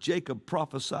like when Jacob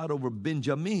prophesied over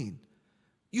Benjamin.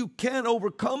 You can't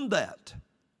overcome that.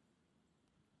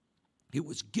 It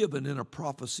was given in a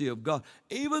prophecy of God.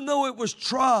 Even though it was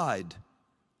tried,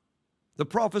 the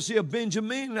prophecy of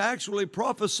Benjamin actually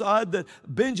prophesied that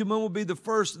Benjamin would be the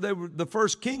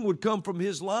first king would come from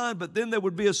his line, but then there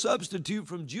would be a substitute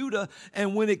from Judah.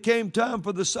 And when it came time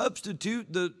for the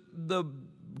substitute, the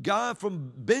guy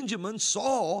from Benjamin,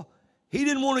 Saul, he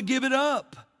didn't want to give it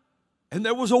up. And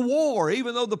there was a war,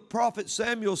 even though the prophet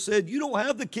Samuel said, you don't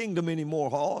have the kingdom anymore,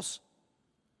 Hoss.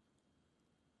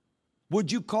 Would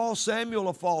you call Samuel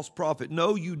a false prophet?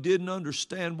 No, you didn't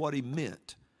understand what he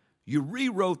meant. You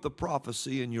rewrote the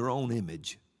prophecy in your own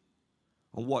image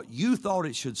on what you thought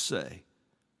it should say.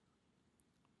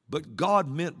 But God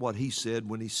meant what he said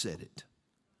when he said it.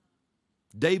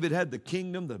 David had the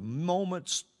kingdom the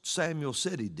moment Samuel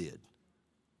said he did.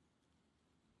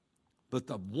 But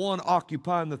the one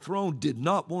occupying the throne did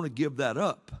not want to give that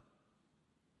up.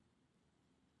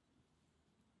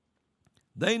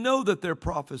 They know that their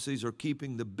prophecies are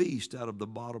keeping the beast out of the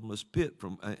bottomless pit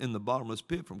from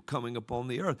coming upon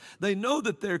the earth. They know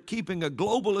that they're keeping a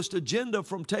globalist agenda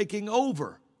from taking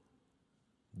over.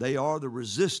 They are the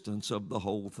resistance of the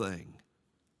whole thing.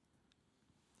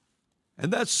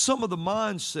 And that's some of the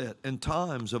mindset and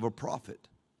times of a prophet.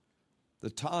 The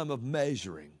time of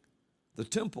measuring, the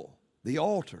temple, the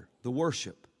altar, the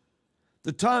worship.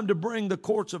 The time to bring the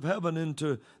courts of heaven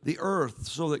into the earth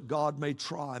so that God may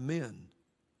try men.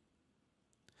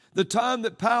 The time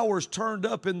that power's turned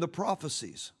up in the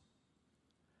prophecies.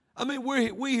 I mean,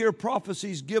 we hear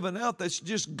prophecies given out that's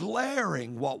just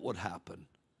glaring what would happen.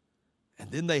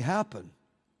 And then they happen.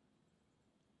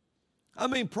 I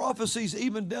mean, prophecies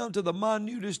even down to the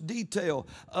minutest detail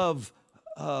of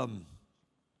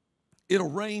it'll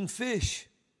rain fish.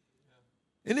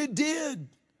 And it did.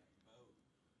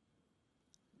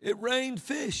 It rained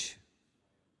fish.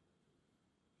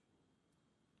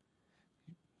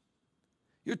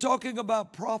 You're talking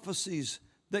about prophecies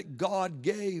that God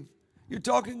gave. You're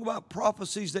talking about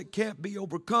prophecies that can't be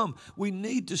overcome. We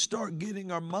need to start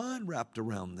getting our mind wrapped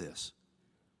around this.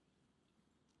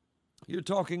 You're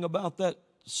talking about that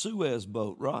Suez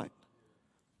boat, right?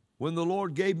 When the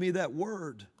Lord gave me that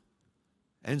word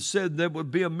and said there would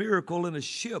be a miracle in a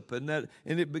ship, and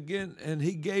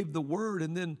he gave the word,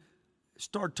 and then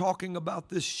start talking about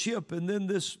this ship, and then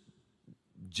this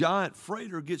giant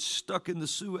freighter gets stuck in the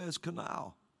Suez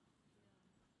Canal.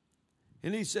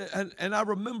 And he said, and I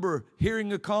remember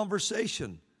hearing a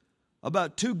conversation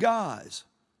about two guys.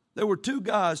 There were two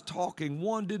guys talking.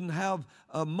 One didn't have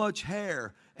much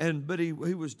hair, but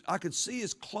I could see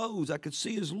his clothes, I could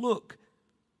see his look.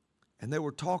 And they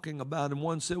were talking about him.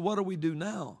 One said, what do we do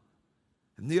now?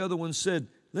 And the other one said,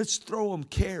 let's throw him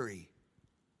Kerry.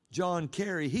 John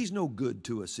Kerry, he's no good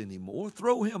to us anymore.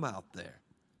 Throw him out there.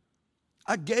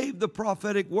 I gave the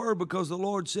prophetic word because the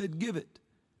Lord said, give it.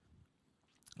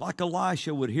 Like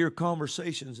Elisha would hear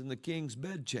conversations in the king's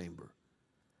bedchamber.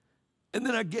 And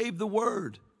then I gave the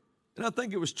word. And I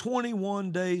think it was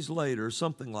 21 days later,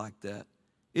 something like that,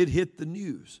 it hit the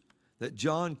news that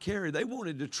John Kerry, they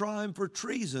wanted to try him for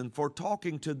treason for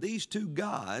talking to these two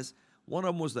guys. One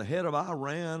of them was the head of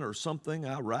Iran or something,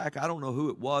 Iraq. I don't know who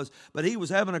it was. But he was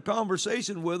having a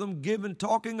conversation with them,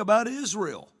 talking about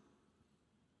Israel.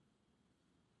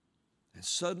 And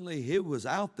suddenly he was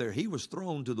out there. He was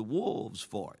thrown to the wolves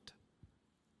for it.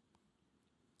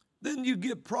 Then you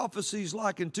get prophecies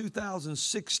like in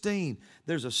 2016,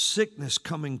 there's a sickness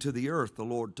coming to the earth, the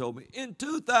Lord told me. In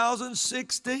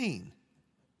 2016,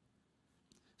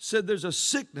 said there's a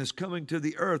sickness coming to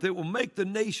the earth. It will make the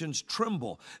nations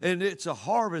tremble, and it's a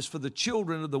harvest for the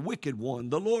children of the wicked one.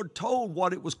 The Lord told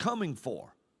what it was coming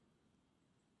for.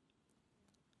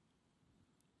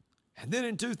 And then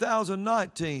in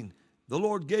 2019, the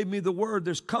Lord gave me the word,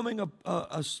 there's coming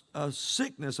a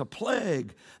sickness, a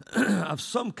plague of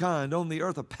some kind on the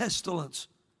earth, a pestilence.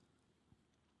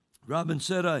 Robin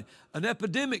said, an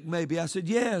epidemic maybe. I said,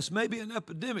 yes, maybe an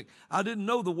epidemic. I didn't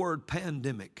know the word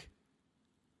pandemic.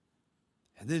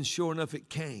 And then sure enough, it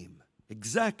came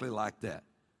exactly like that.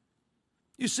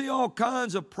 You see all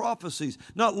kinds of prophecies.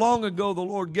 Not long ago, the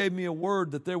Lord gave me a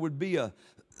word that there would be a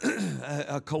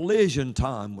collision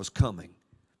time was coming.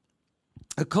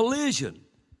 A collision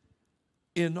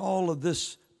in all of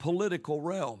this political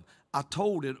realm. I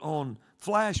told it on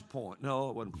Flashpoint. No,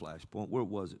 it wasn't Flashpoint. Where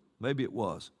was it? Maybe it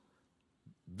was.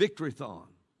 Victorython.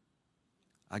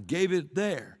 I gave it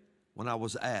there when I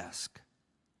was asked.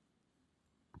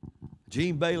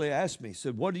 Gene Bailey asked me,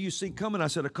 said, what do you see coming? I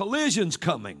said, a collision's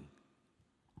coming.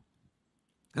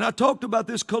 And I talked about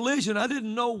this collision. I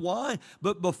didn't know why,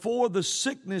 but before the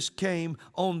sickness came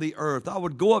on the earth, I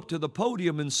would go up to the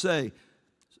podium and say,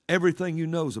 everything you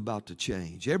know is about to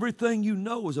change. Everything you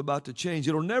know is about to change.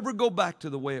 It'll never go back to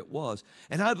the way it was.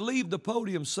 And I'd leave the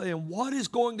podium saying, what is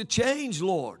going to change,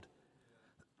 Lord?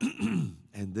 And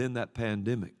then that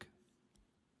pandemic,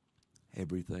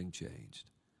 everything changed.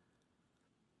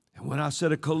 And when I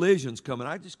said a collision's coming,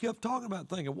 I just kept talking about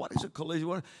thinking, what is a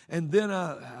collision? And then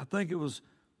I think it was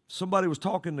somebody was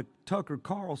talking to Tucker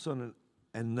Carlson,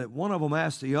 and that one of them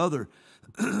asked the other,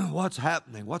 what's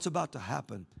happening? What's about to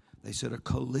happen? They said, a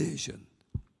collision.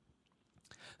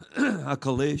 A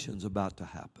collision's about to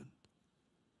happen.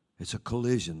 It's a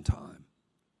collision time.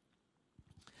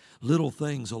 Little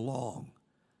things along.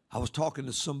 I was talking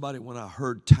to somebody when I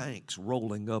heard tanks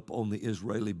rolling up on the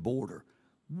Israeli border.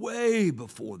 Way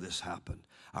before this happened,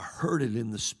 I heard it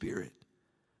in the spirit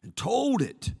and told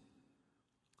it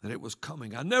that it was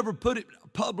coming. I never put it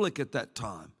public at that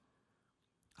time.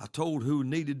 I told who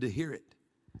needed to hear it.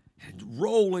 And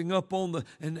rolling up on the,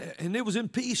 and it was in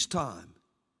peacetime.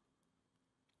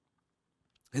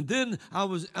 And then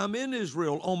I'm in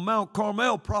Israel on Mount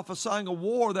Carmel prophesying a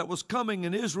war that was coming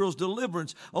in Israel's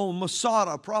deliverance. On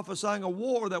Masada prophesying a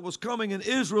war that was coming in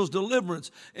Israel's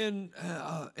deliverance.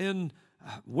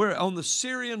 Where on the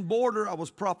Syrian border I was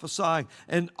prophesying,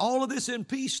 and all of this in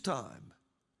peacetime.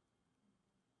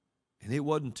 And it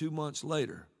wasn't 2 months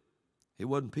later. It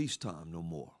wasn't peacetime no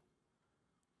more.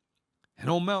 And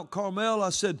on Mount Carmel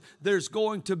I said, there's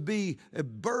going to be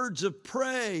birds of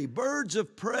prey. Birds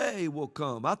of prey will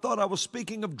come. I thought I was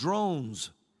speaking of drones.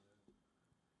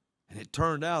 And it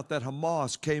turned out that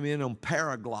Hamas came in on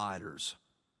paragliders.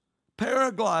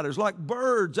 Paragliders like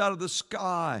birds out of the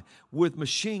sky with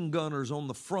machine gunners on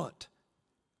the front,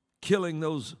 killing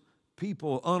those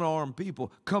people, unarmed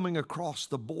people, coming across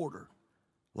the border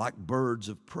like birds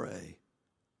of prey.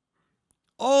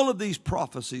 All of these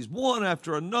prophecies, one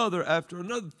after another,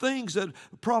 things that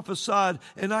prophesied,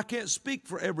 and I can't speak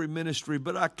for every ministry,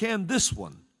 but I can this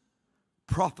one.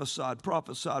 Prophesied,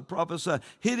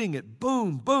 hitting it,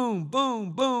 boom, boom,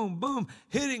 boom, boom, boom,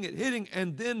 hitting,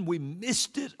 and then we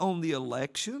missed it on the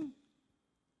election.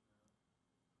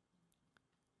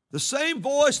 The same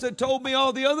voice that told me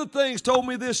all the other things told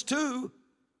me this too.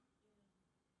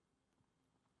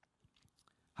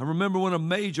 I remember when a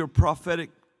major prophetic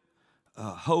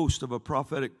host of a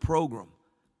prophetic program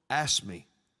asked me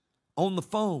on the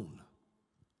phone,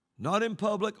 not in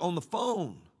public, on the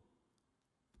phone,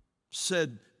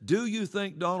 said, do you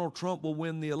think Donald Trump will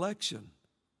win the election?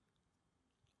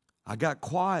 I got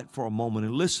quiet for a moment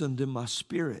and listened in my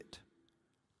spirit.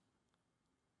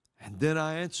 And then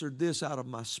I answered this out of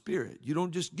my spirit. You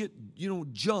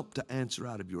don't jump to answer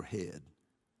out of your head.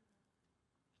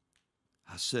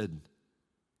 I said,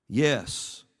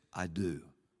 yes, I do.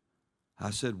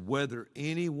 I said, whether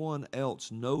anyone else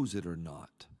knows it or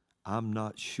not, I'm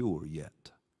not sure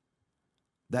yet.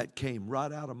 That came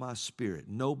right out of my spirit.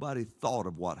 Nobody thought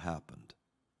of what happened.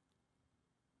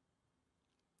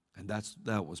 And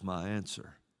that was my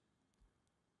answer.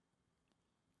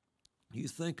 You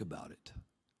think about it.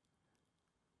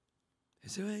 You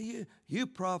say, well, you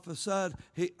prophesied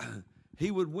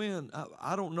he would win.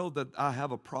 I don't know that I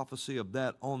have a prophecy of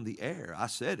that on the air. I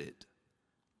said it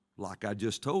like I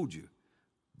just told you.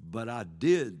 But I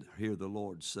did hear the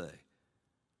Lord say.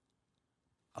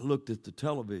 I looked at the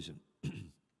television.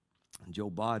 And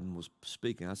Joe Biden was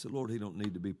speaking. I said, Lord, he don't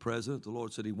need to be president. The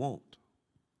Lord said he won't.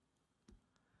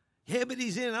 Yeah, but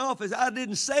he's in office. I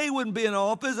didn't say he wouldn't be in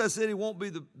office. I said he won't be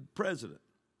the president.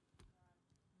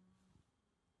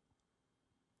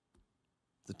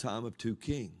 The time of two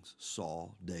kings,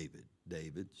 Saul, David,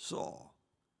 David, Saul.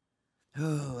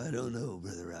 Oh, I don't know,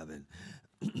 Brother Robin.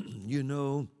 You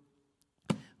know,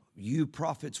 you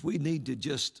prophets, we need to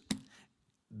just,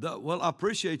 well, I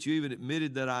appreciate you even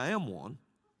admitted that I am one.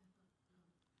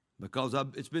 Because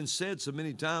it's been said so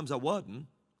many times I wasn't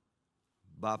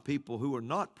by people who are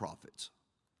not prophets.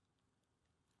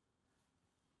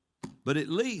 But at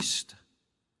least,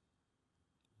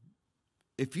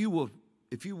 if you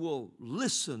will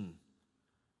listen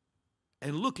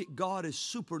and look at God as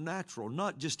supernatural,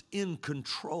 not just in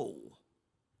control.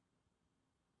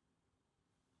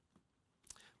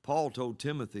 Paul told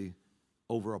Timothy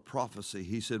over a prophecy,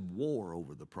 he said, war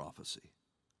over the prophecy.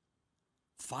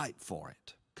 Fight for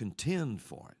it. Contend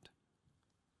for it.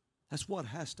 That's what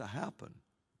has to happen.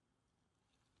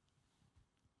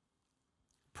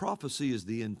 Prophecy is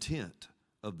the intent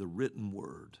of the written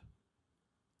word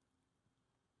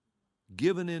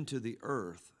given into the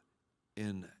earth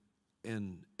in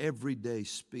everyday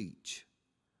speech.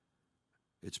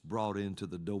 It's brought into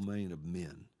the domain of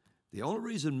men. The only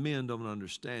reason men don't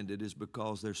understand it is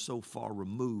because they're so far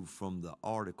removed from the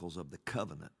articles of the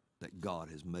covenant that God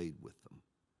has made with them.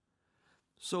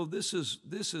 So this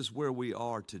is where we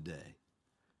are today.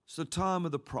 It's the time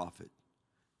of the prophet.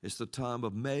 It's the time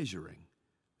of measuring.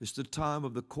 It's the time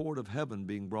of the court of heaven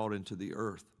being brought into the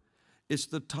earth. It's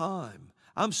the time.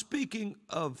 I'm speaking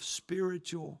of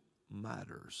spiritual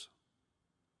matters.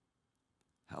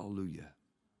 Hallelujah.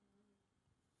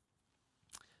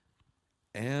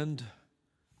 And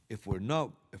if we're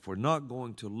not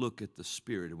going to look at the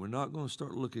spirit, and we're not going to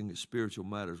start looking at spiritual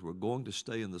matters, we're going to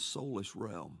stay in the soulish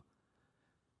realm.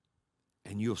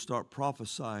 And you'll start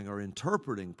prophesying or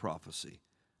interpreting prophecy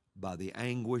by the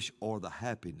anguish or the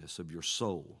happiness of your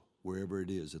soul, wherever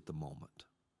it is at the moment.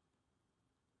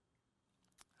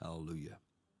 Hallelujah.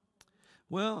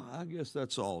 Well, I guess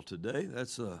that's all today.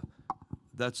 That's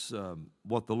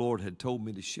what the Lord had told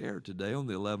me to share today on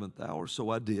the 11th hour,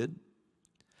 so I did.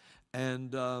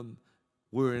 And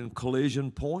we're in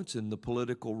collision points in the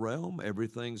political realm.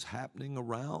 Everything's happening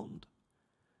around.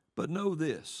 But know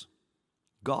this,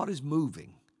 God is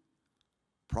moving.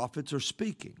 Prophets are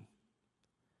speaking.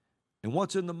 And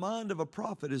what's in the mind of a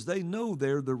prophet is they know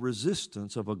they're the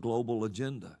resistance of a global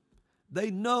agenda. They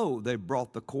know they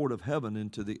brought the court of heaven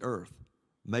into the earth.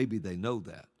 Maybe they know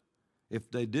that. If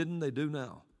they didn't, they do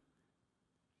now.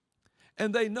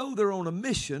 And they know they're on a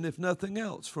mission, if nothing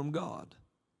else, from God.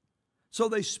 So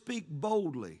they speak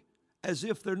boldly as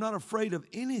if they're not afraid of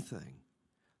anything.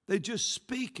 They just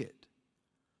speak it.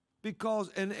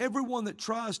 And everyone that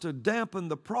tries to dampen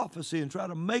the prophecy and try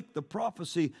to make the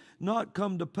prophecy not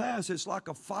come to pass, it's like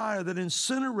a fire that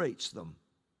incinerates them.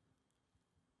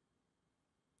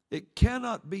 It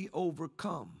cannot be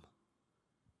overcome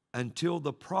until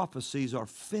the prophecies are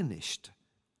finished.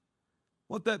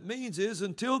 What that means is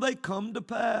until they come to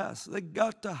pass, they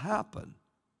got to happen.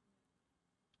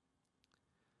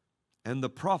 And the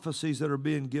prophecies that are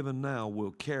being given now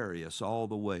will carry us all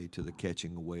the way to the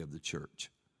catching away of the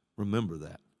church. Remember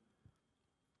that.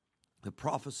 The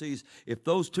prophecies, if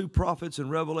those two prophets in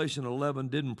Revelation 11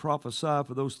 didn't prophesy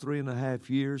for those 3.5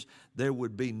 years, there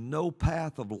would be no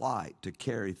path of light to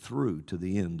carry through to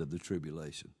the end of the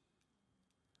tribulation.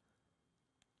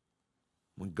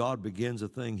 When God begins a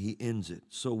thing, He ends it.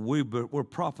 So we're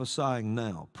prophesying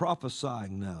now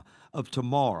of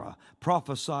tomorrow,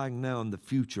 prophesying now in the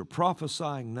future,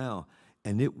 prophesying now,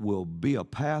 and it will be a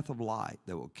path of light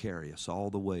that will carry us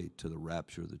all the way to the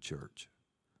rapture of the church.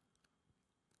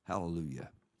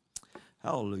 Hallelujah.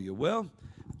 Hallelujah. Well,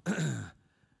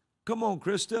 come on,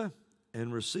 Krista,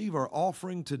 and receive our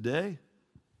offering today.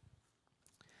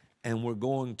 And we're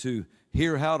going to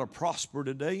hear how to prosper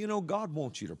today. You know, God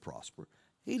wants you to prosper.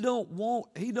 He don't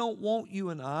want you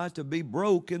and I to be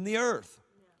broke in the earth.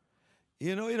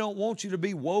 You know, He don't want you to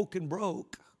be woke and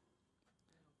broke.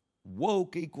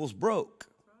 Woke equals broke.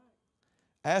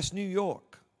 Ask New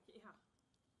York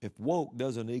if woke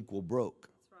doesn't equal broke.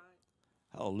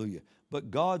 Hallelujah. But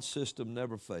God's system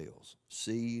never fails.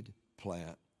 Seed,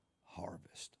 plant,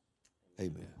 harvest.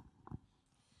 Amen.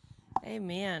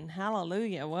 Amen.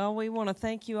 Hallelujah. Well, we want to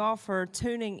thank you all for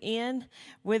tuning in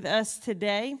with us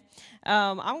today.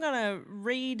 I'm going to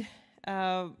read.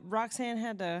 Roxanne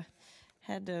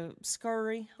had to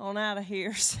scurry on out of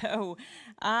here, so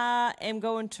I am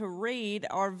going to read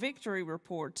our victory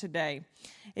report today.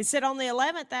 It said on the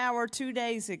 11th hour 2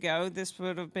 days ago, this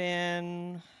would have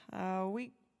been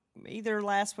either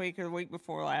last week or the week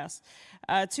before last,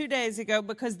 2 days ago,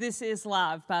 because this is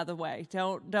live, by the way.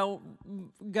 Don't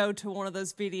go to one of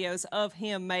those videos of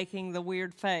him making the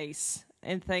weird face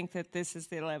and think that this is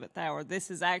the 11th hour. This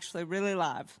is actually really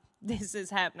live. This is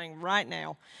happening right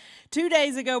now. 2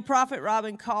 days ago, Prophet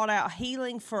Robin called out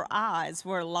healing for eyes,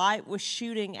 where light was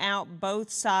shooting out both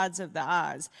sides of the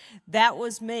eyes. That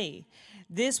was me.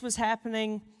 This was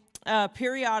happening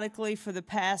periodically for the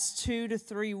past 2 to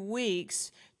 3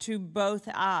 weeks to both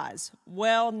eyes.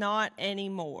 Well, not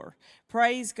anymore.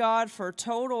 Praise God for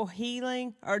total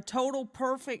healing, or total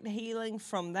perfect healing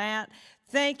from that.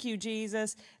 Thank you,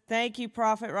 Jesus. Thank you,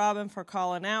 Prophet Robin, for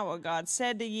calling out what God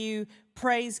said to you.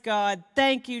 Praise God.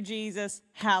 Thank you, Jesus.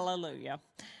 Hallelujah.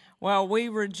 Well, we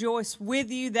rejoice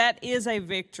with you. That is a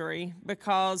victory,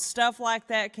 because stuff like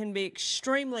that can be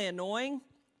extremely annoying,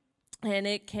 and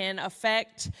it can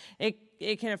affect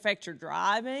It can affect your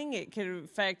driving. It could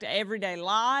affect everyday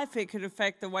life. It could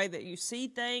affect the way that you see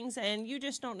things, and you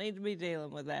just don't need to be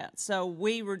dealing with that. So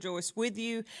we rejoice with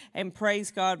you and praise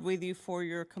God with you for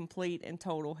your complete and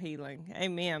total healing.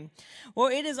 Amen. Well,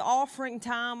 it is offering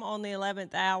time on the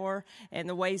 11th hour, and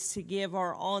the ways to give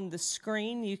are on the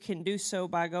screen. You can do so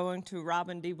by going to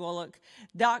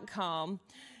robindbullock.com.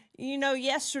 You know,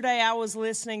 yesterday I was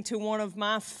listening to one of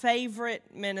my favorite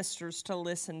ministers to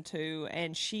listen to,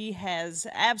 and she has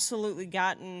absolutely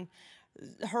gotten,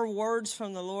 her words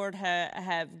from the Lord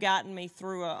have gotten me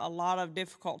through a lot of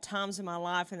difficult times in my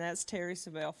life, and that's Terry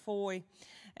Savelle Foy.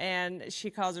 And she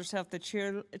calls herself the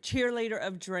cheerleader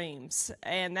of dreams,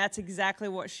 and that's exactly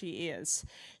what she is.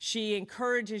 She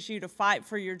encourages you to fight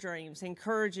for your dreams,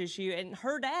 encourages you, and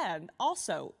her dad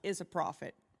also is a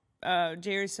prophet,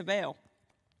 Jerry Savelle.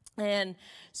 And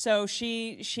so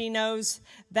she knows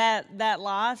that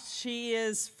life. She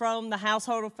is from the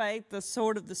household of faith, the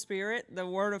sword of the Spirit, the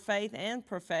word of faith, and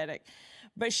prophetic.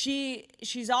 But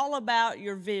she's all about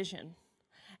your vision.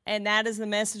 And that is the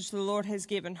message the Lord has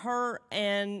given her.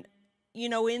 And, you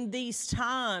know, in these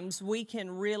times, we can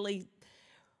really,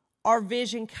 our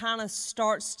vision kind of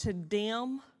starts to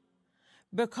dim,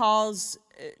 because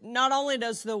not only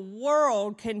does the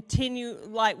world continue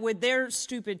like with their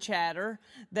stupid chatter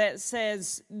that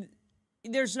says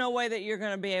there's no way that you're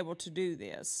going to be able to do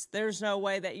this. There's no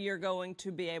way that you're going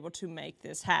to be able to make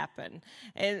this happen.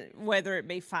 And whether it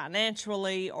be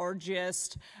financially or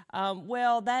just,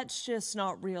 well, that's just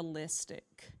not realistic.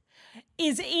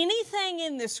 Is anything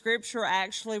in the scripture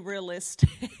actually realistic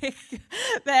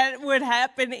that would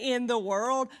happen in the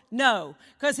world? No,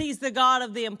 because he's the God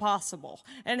of the impossible,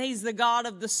 and he's the God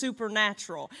of the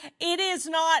supernatural. It is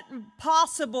not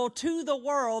possible to the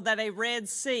world that a Red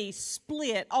Sea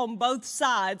split on both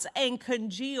sides and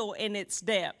congeal in its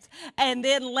depth, and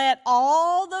then let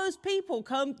all those people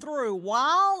come through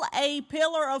while a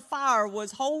pillar of fire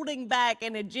was holding back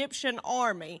an Egyptian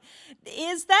army.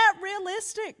 Is that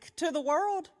realistic to the world?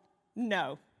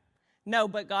 No,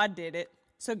 but God did it.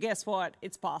 So guess what?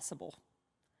 It's possible.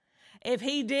 If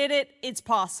he did it, it's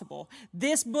possible.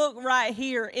 This book right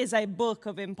here is a book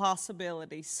of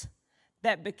impossibilities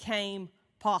that became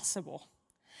possible.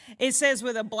 It says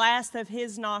with a blast of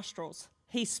his nostrils,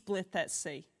 he split that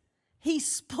sea. He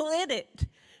split it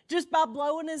just by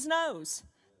blowing his nose.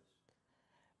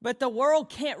 But the world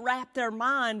can't wrap their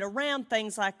mind around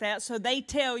things like that, so they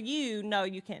tell you, no,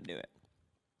 you can't do it.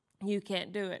 You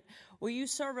can't do it. Well, you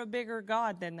serve a bigger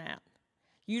God than that.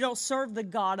 You don't serve the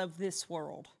God of this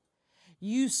world.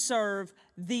 You serve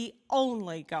the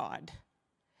only God.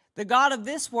 The God of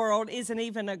this world isn't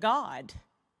even a God.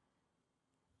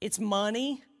 It's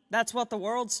money. That's what the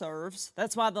world serves.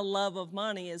 That's why the love of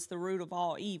money is the root of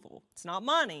all evil. It's not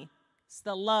money. It's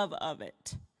the love of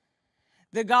it.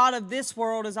 The God of this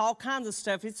world is all kinds of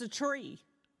stuff. It's a tree.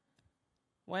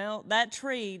 Well, that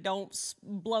tree don't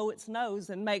blow its nose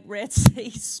and make Red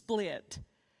Sea split.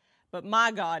 But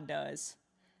my God does.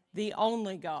 The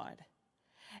only God.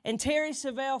 And Terry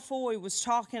Savelle Foy was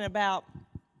talking about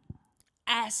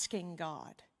asking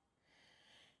God.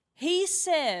 He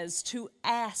says to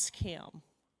ask him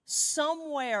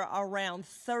somewhere around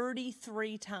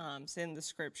 33 times in the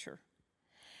scripture.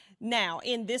 Now,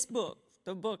 in this book,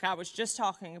 the book I was just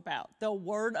talking about, the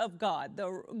Word of God,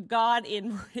 the God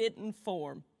in written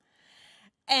form.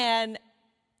 And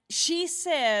she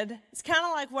said, it's kind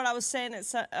of like what I was saying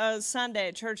at Sunday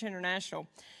at Church International.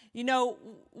 You know,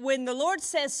 when the Lord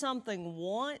says something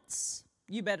once,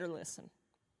 you better listen.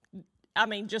 I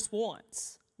mean, just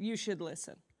once, you should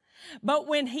listen. But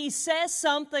when he says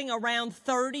something around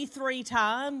 33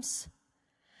 times,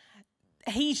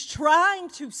 he's trying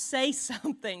to say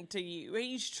something to you.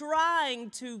 He's trying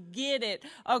to get it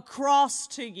across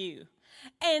to you.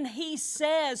 And he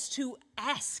says to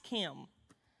ask him.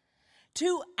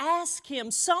 To ask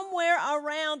him somewhere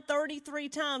around 33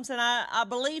 times. And I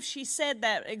believe she said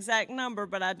that exact number,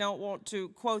 but I don't want to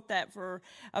quote that for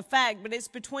a fact. But it's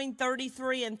between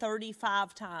 33 and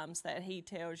 35 times that he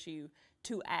tells you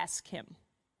to ask him.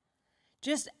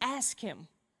 Just ask him.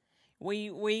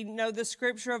 We know the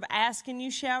scripture of ask and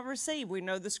you shall receive. We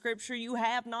know the scripture you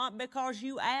have not because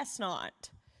you ask not.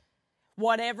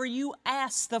 Whatever you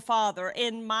ask the Father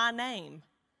in my name.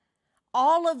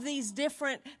 All of these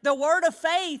different, the word of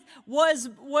faith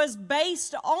was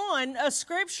based on a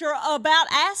scripture about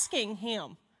asking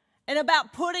him and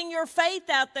about putting your faith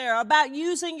out there, about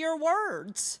using your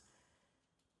words.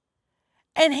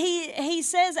 And he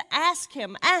says, ask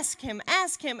him, ask him,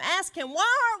 ask him, ask him.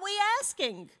 Why aren't we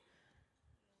asking?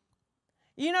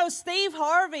 You know, Steve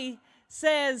Harvey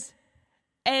says,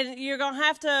 And you're going to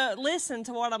have to listen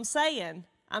to what I'm saying.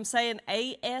 I'm saying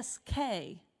ASK.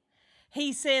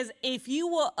 He says, if you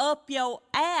will up your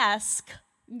ask,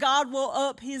 God will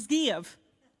up his give.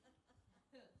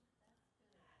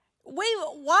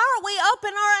 Why are we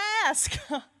upping our ask?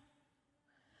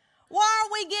 Why are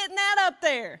we getting that up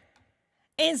there?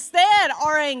 Instead,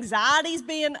 our anxiety's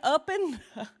being uppened.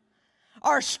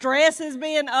 Our stress is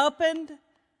being uppened.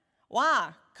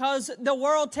 Why? Because the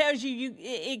world tells you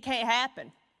it can't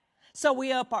happen. So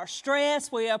we up our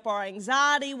stress, we up our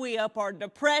anxiety, we up our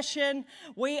depression,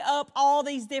 we up all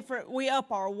these different, we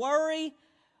up our worry,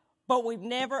 but we've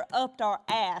never upped our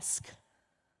ask.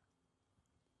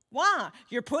 Why?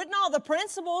 You're putting all the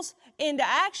principles into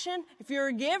action. If you're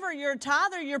a giver, you're a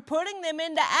tither, you're putting them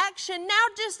into action. Now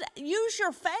just use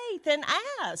your faith and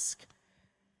ask.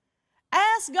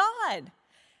 Ask God.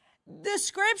 The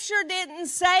scripture didn't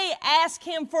say ask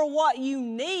him for what you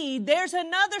need. There's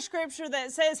another scripture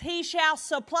that says he shall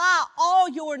supply all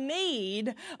your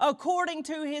need according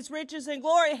to his riches and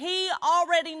glory. He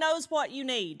already knows what you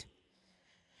need.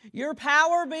 Your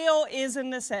power bill is a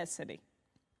necessity.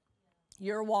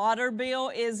 Your water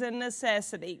bill is a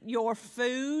necessity. Your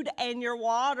food and your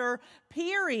water,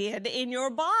 period, in your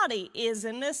body is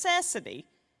a necessity.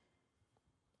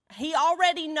 He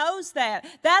already knows that.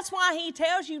 That's why he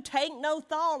tells you, take no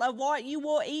thought of what you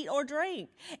will eat or drink.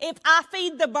 If I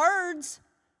feed the birds,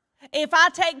 if I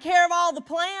take care of all the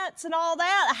plants and all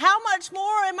that, how much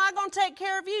more am I going to take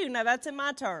care of you? Now, that's in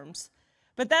my terms.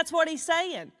 But that's what he's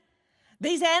saying.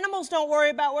 These animals don't worry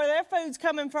about where their food's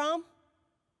coming from.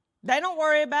 They don't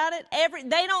worry about it.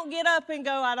 They don't get up and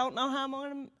go, I don't know how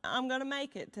I'm going to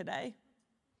make it today.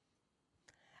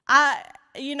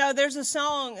 There's a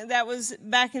song that was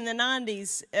back in the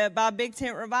 90s by Big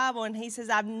Tent Revival, and he says,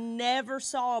 I've never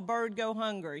saw a bird go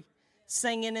hungry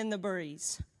singing in the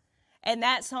breeze. And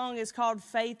that song is called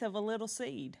Faith of a Little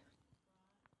Seed.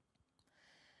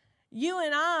 You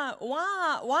and I,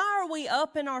 why are we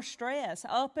up in our stress,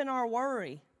 up in our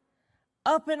worry,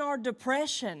 up in our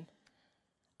depression,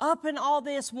 up in all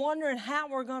this wondering how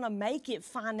we're going to make it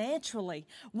financially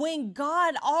when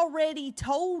God already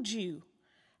told you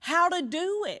how to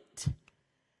do it?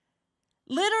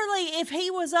 Literally, if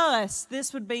he was us,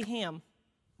 this would be him.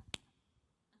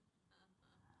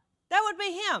 That would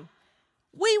be him.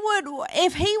 We would,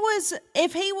 if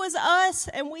he was us,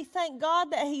 and we thank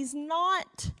God that he's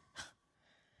not,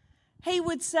 he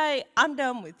would say, I'm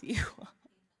done with you.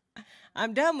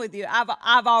 I'm done with you.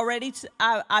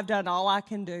 I've done all I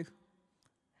can do.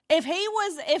 If he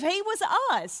was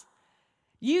us,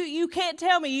 you can't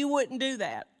tell me you wouldn't do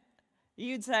that.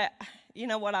 You'd say, you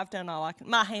know what, I've done all I can.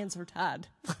 My hands are tied.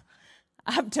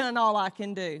 I've done all I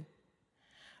can do.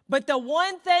 But the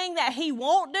one thing that he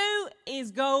won't do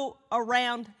is go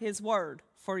around his word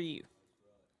for you.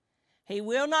 He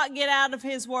will not get out of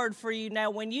his word for you.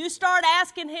 Now, when you start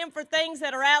asking him for things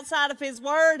that are outside of his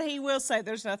word, he will say,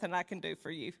 there's nothing I can do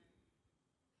for you.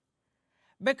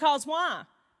 Because why?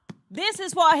 This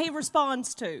is what he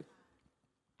responds to.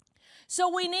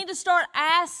 So we need to start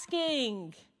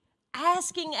asking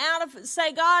out of,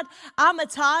 say, God, I'm a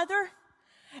tither.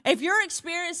 If you're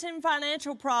experiencing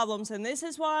financial problems, and this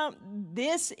is why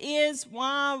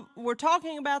we're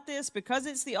talking about this, because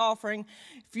it's the offering.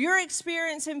 If you're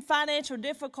experiencing financial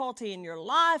difficulty in your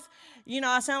life,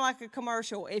 I sound like a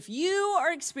commercial. If you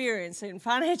are experiencing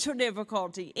financial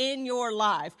difficulty in your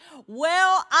life,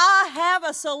 well, I have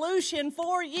a solution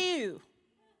for you.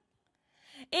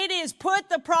 It is put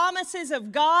the promises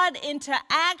of God into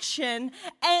action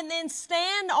and then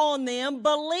stand on them,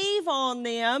 believe on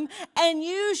them, and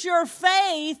use your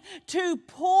faith to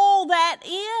pull that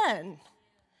in.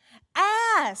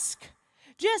 Ask.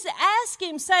 Just ask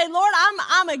him. Say, Lord,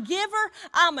 I'm a giver.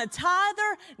 I'm a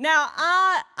tither. Now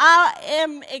I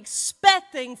am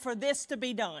expecting for this to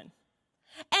be done.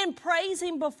 And praise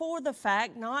him before the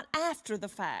fact, not after the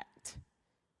fact.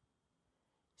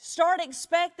 Start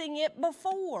expecting it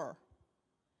before.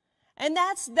 And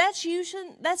that's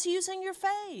using your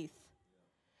faith.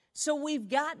 So we've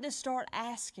got to start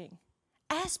asking.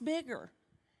 Ask bigger.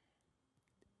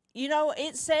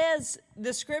 It says,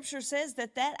 the scripture says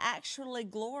that actually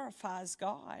glorifies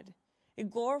God. It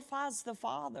glorifies the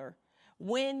Father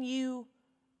when you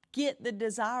get the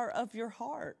desire of your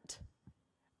heart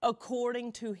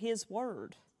according to his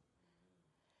word.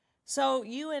 So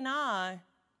you and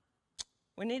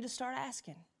we need to start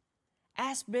asking.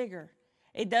 Ask bigger.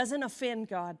 It doesn't offend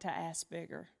God to ask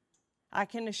bigger. I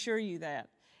can assure you that.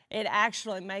 It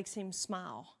actually makes him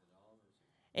smile.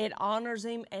 It honors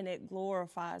him and it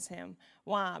glorifies him.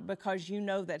 Why? Because you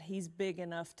know that he's big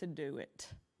enough to do it.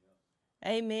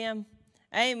 Amen.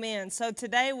 Amen. So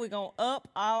today we're going to up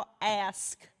our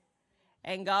ask,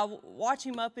 and God, watch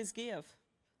him up his give.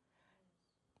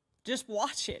 Just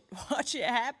watch it. Watch it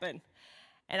happen.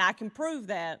 And I can prove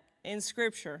that in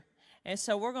Scripture. And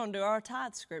so we're going to do our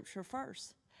tithe scripture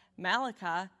first.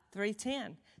 Malachi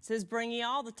 3:10 says, bring ye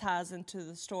all the tithes into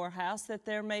the storehouse, that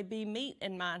there may be meat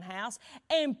in mine house,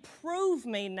 and prove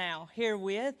me now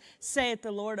herewith, saith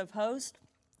the Lord of hosts,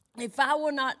 if I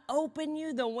will not open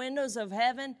you the windows of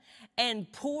heaven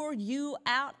and pour you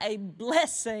out a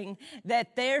blessing,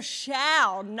 that there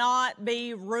shall not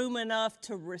be room enough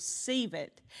to receive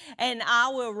it. And I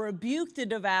will rebuke the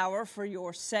devourer for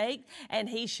your sake, and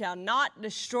he shall not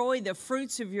destroy the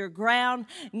fruits of your ground,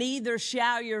 neither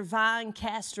shall your vine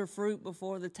cast her fruit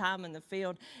before the time in the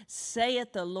field,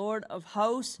 saith the Lord of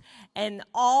hosts. And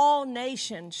all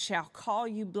nations shall call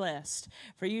you blessed,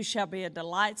 for you shall be a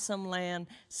delightsome land,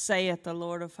 saith the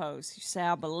Lord of hosts. You say,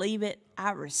 I believe it,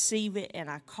 I receive it, and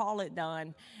I call it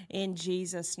done in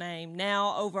Jesus' name.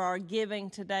 Now, over our giving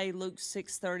today, Luke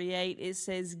 6:38, it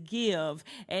says, give,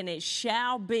 and it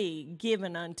shall be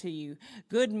given unto you.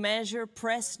 Good measure,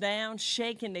 pressed down,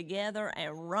 shaken together,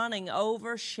 and running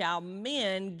over, shall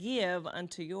men give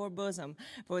unto your bosom.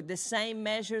 For the same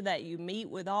measure that you meet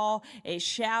withal, it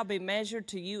shall be measured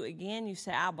to you again. You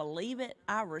say, I believe it,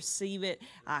 I receive it,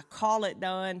 I call it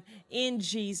done in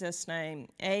Jesus' name.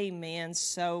 Amen.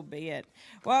 So be it.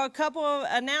 Well, a couple of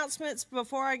announcements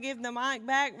before I give the mic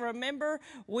back. Remember,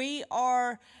 we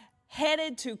are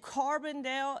headed to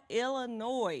Carbondale,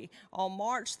 Illinois on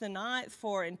March the 9th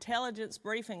for Intelligence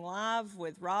Briefing Live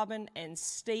with Robin and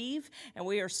Steve. And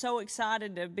we are so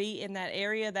excited to be in that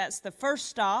area. That's the first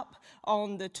stop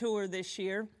on the tour this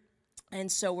year. And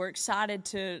so we're excited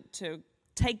to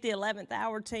take the 11th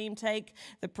hour team, take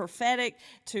the prophetic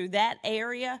to that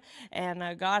area.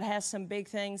 And God has some big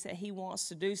things that he wants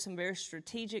to do, some very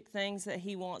strategic things that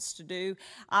he wants to do.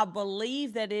 I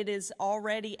believe that it is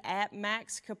already at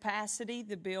max capacity,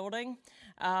 the building.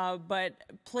 But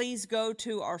please go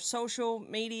to our social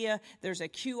media. There's a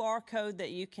QR code that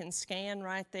you can scan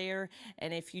right there.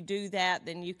 And if you do that,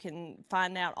 then you can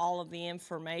find out all of the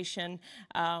information.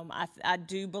 I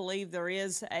do believe there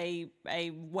is a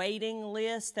waiting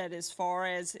list that as far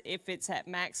as if it's at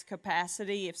max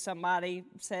capacity, if somebody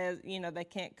says, they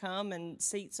can't come and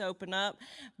seats open up.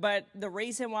 But the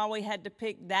reason why we had to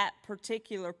pick that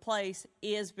particular place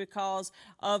is because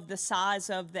of the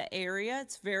size of the area.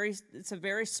 It's a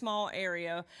very small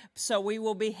area, so we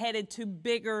will be headed to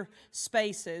bigger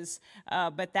spaces,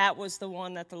 but that was the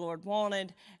one that the Lord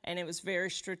wanted, and it was very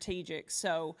strategic.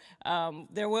 So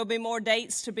there will be more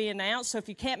dates to be announced, so if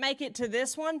you can't make it to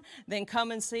this one, then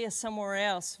come and see us somewhere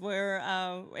else. We're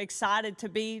excited to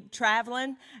be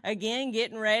traveling again,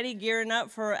 getting ready, gearing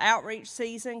up for outreach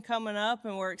season coming up,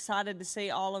 and we're excited to see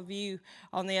all of you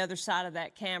on the other side of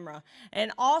that camera.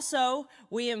 And also,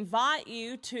 we invite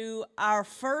you to our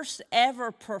first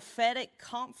ever prophetic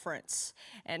conference,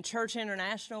 and Church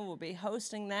International will be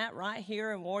hosting that right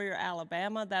here in Warrior,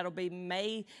 Alabama. That'll be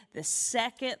May the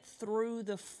 2nd through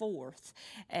the 4th,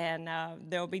 and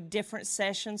there'll be different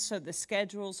sessions, so the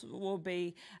schedules will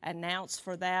be announced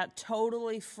for that.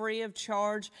 Totally free of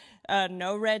charge,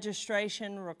 no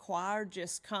registration required,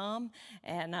 just come,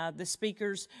 and the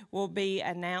speakers will be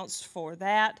announced for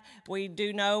that. We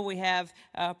do know we have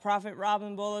Prophet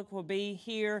Robin Bullock will be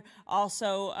here,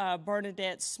 also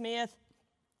Bernadette Smith.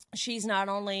 She's not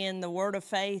only in the Word of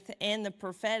Faith and the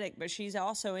prophetic, but she's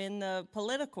also in the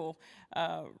political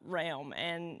realm,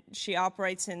 and she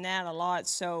operates in that a lot.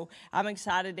 So I'm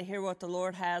excited to hear what the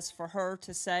Lord has for her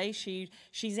to say.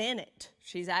 She's in it.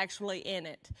 She's actually in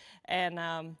it. And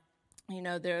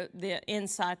the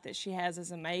insight that she has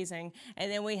is amazing.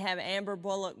 And then we have Amber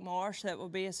Bullock Marsh that will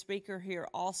be a speaker here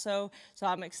also. So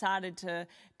I'm excited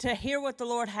to hear what the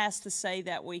Lord has to say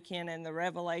that weekend and the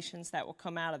revelations that will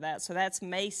come out of that. So that's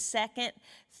May 2nd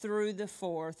through the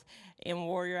 4th in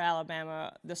Warrior,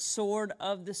 Alabama, the Sword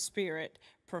of the Spirit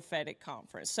Prophetic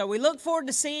Conference. So we look forward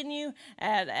to seeing you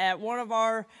at one of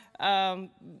our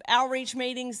outreach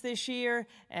meetings this year.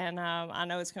 And I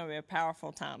know it's going to be a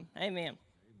powerful time. Amen.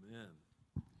 Amen.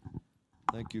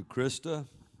 Thank you, Krista.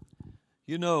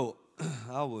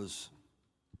 I was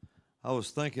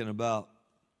thinking about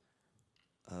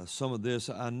some of this.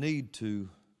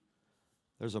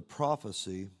 There's a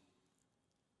prophecy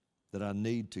that I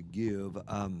need to give.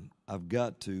 I've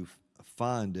got to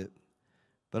find it.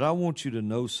 But I want you to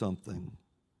know something,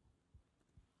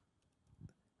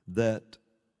 that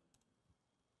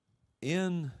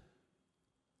in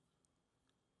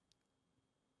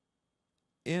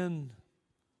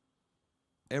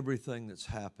everything that's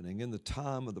happening, in the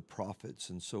time of the prophets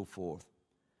and so forth,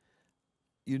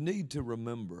 you need to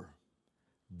remember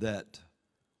that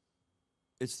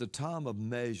it's the time of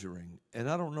measuring. And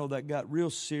I don't know, that got real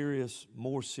serious,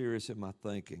 more serious in my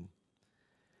thinking.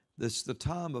 It's the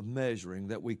time of measuring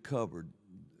that we covered.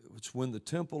 It's when the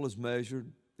temple is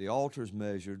measured, the altar is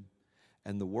measured,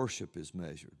 and the worship is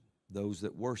measured, those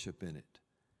that worship in it.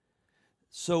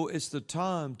 So it's the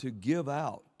time to give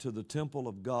out to the temple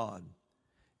of God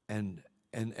and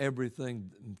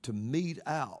everything, to mete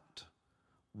out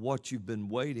what you've been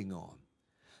waiting on.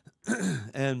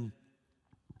 And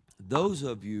those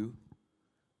of you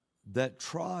that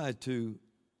try to,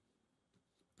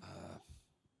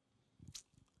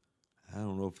 I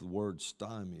don't know if the word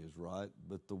stymie is right,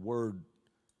 but the word,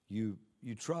 you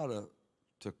try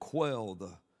to quell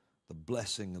the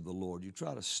blessing of the Lord. You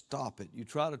try to stop it. You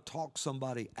try to talk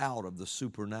somebody out of the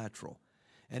supernatural.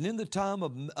 And in the time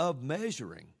of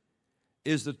measuring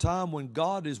is the time when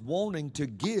God is wanting to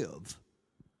give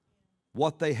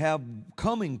what they have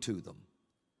coming to them.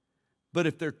 But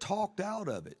if they're talked out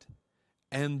of it,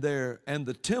 and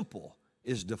the temple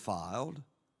is defiled,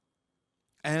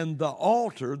 and the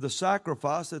altar, the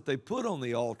sacrifice that they put on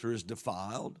the altar is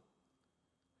defiled,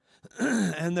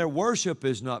 and their worship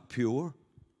is not pure,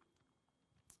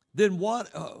 then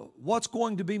what's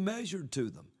going to be measured to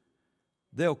them?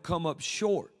 They'll come up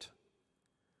short.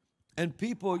 And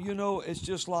people, you know, it's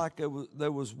just like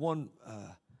there was one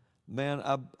man,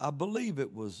 I believe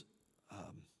it was,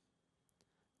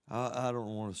 I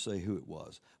don't want to say who it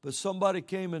was, but somebody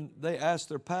came and they asked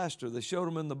their pastor, they showed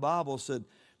him in the Bible, said,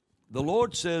 the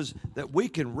Lord says that we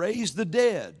can raise the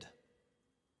dead.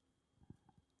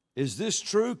 Is this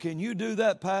true? Can you do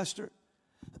that, pastor?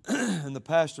 And the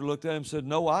pastor looked at him and said,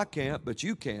 no, I can't, but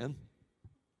you can.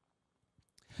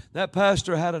 That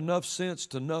pastor had enough sense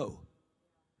to know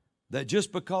that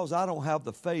just because I don't have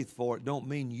the faith for it don't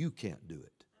mean you can't do it.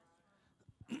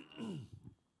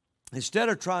 Instead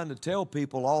of trying to tell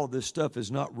people all of this stuff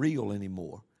is not real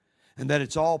anymore and that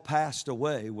it's all passed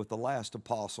away with the last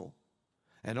apostle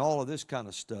and all of this kind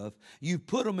of stuff, you've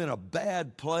put them in a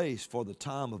bad place for the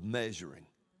time of measuring.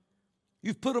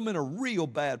 You've put them in a real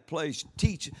bad place,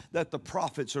 teach that the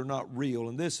prophets are not real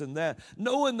and this and that,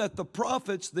 knowing that the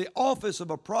prophets, the office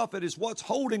of a prophet is what's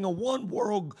holding a one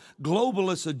world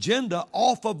globalist agenda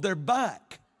off of their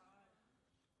back.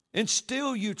 And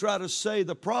still you try to say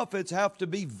the prophets have to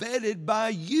be vetted by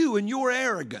you and your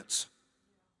arrogance.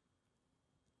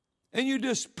 And you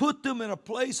just put them in a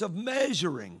place of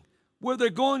measuring where they're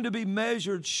going to be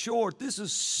measured short. This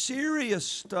is serious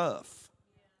stuff.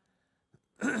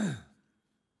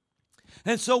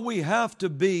 And so we have to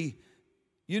be,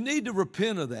 you need to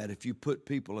repent of that if you put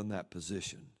people in that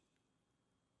position.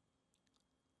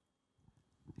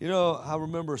 You know, I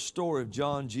remember a story of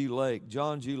John G. Lake.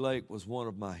 John G. Lake was one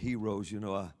of my heroes. You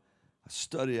know, I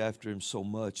studied after him so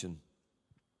much. And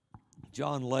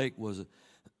John Lake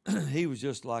he was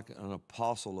just like an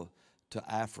apostle to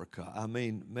Africa. I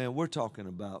mean, man, we're talking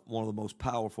about one of the most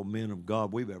powerful men of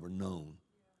God we've ever known.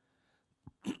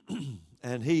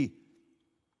 And he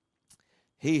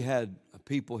had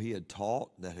people he had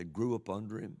taught that had grew up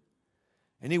under him.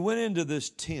 And he went into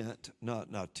this tent, not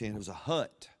tent, it was a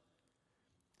hut.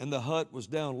 And the hut was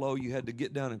down low. You had to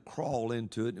get down and crawl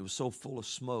into it. And it was so full of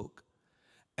smoke.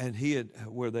 And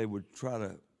where they would try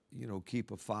to, you know, keep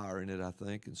a fire in it, I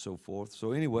think, and so forth.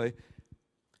 So anyway,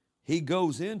 he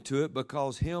goes into it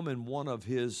because him and one of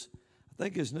his, I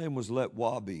think his name was Let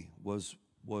Wabi, was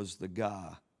the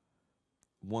guy,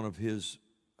 one of his,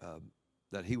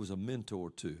 that he was a mentor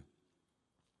to.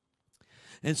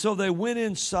 And so they went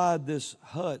inside this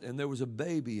hut, and there was a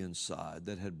baby inside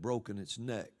that had broken its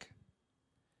neck.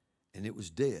 And it was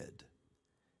dead.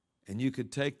 And you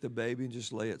could take the baby and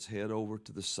just lay its head over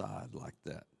to the side like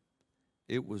that.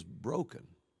 It was broken.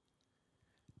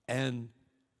 And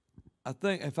I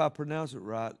think, if I pronounce it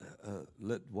right,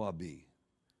 Let Wabi,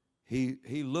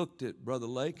 he looked at Brother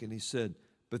Lake and he said,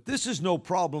 but this is no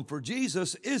problem for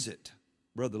Jesus, is it,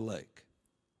 Brother Lake?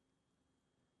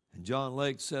 And John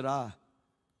Lake said, I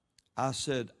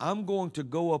said, I'm going to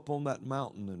go up on that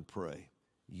mountain and pray.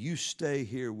 You stay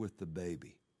here with the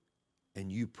baby and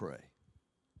you pray.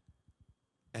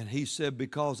 And he said,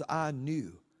 because I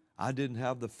knew I didn't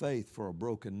have the faith for a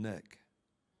broken neck,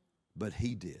 but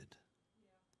he did.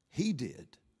 He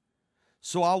did.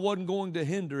 So I wasn't going to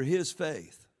hinder his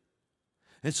faith.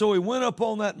 And so he went up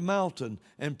on that mountain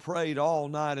and prayed all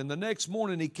night. And the next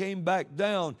morning he came back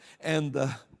down and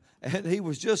he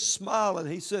was just smiling.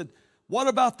 He said, what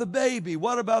about the baby?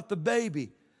 What about the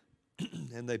baby?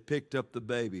 And they picked up the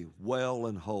baby well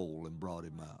and whole and brought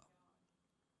him out.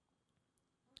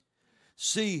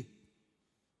 See,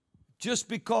 Just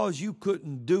because you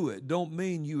couldn't do it don't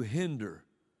mean you hinder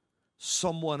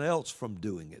someone else from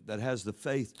doing it that has the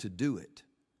faith to do it.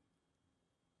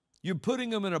 You're putting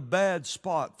them in a bad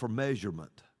spot for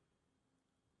measurement.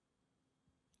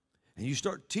 And you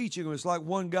start teaching them. It's like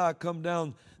one guy come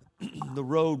down the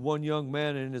road, one young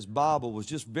man, and his Bible was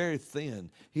just very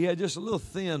thin. He had just a little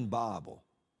thin Bible.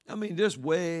 I mean, just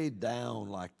way down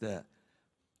like that.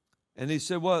 And he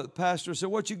said, well, the pastor said,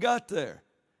 what you got there?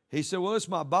 He said, well, it's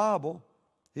my Bible.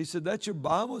 He said, that's your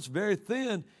Bible? It's very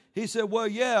thin. He said, well,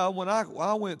 yeah, when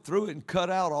I went through it and cut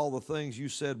out all the things you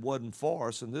said wasn't for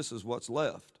us, and this is what's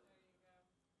left.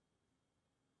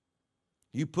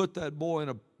 You put that boy in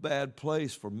a bad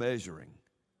place for measuring.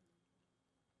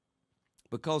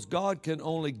 Because God can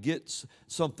only get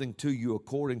something to you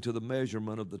according to the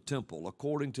measurement of the temple,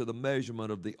 according to the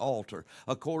measurement of the altar,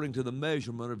 according to the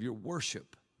measurement of your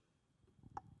worship.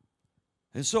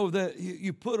 And so that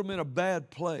you put them in a bad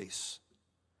place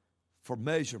for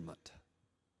measurement.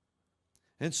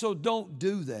 And so don't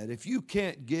do that. If you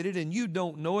can't get it and you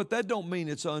don't know it, that don't mean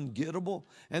it's ungettable,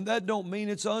 and that don't mean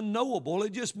it's unknowable.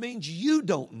 It just means you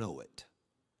don't know it,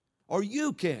 or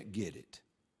you can't get it.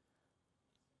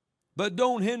 But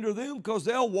don't hinder them, because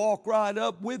they'll walk right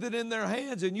up with it in their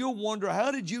hands, and you'll wonder,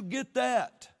 how did you get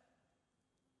that?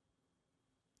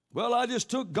 Well, I just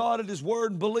took God at His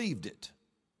word and believed it.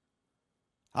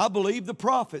 I believed the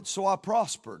prophets, so I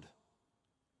prospered.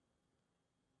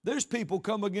 There's people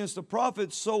come against the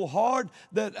prophets so hard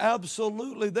that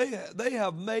absolutely they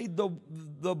have made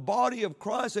the body of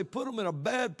Christ, they put them in a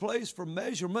bad place for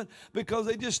measurement because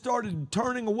they just started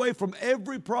turning away from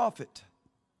every prophet.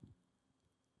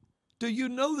 Do you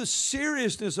know the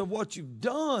seriousness of what you've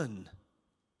done,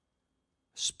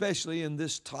 especially in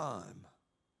this time?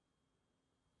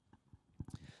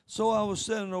 So I was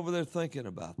sitting over there thinking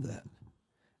about that.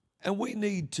 And we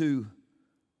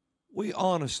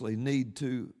honestly need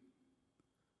to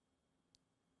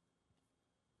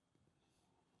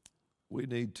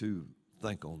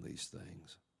think on these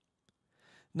things.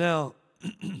 Now,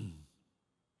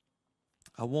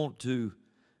 I want to,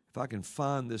 if I can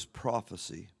find this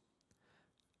prophecy,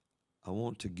 I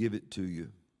want to give it to you,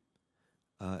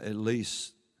 at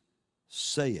least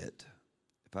say it,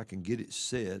 if I can get it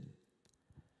said.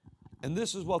 And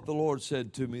this is what the Lord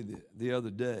said to me the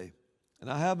other day, and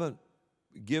I haven't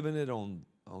given it on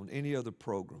any other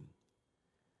program.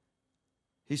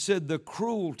 He said, the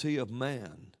cruelty of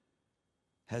man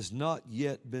has not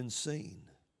yet been seen.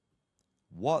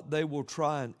 What they will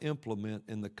try and implement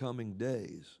in the coming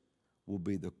days will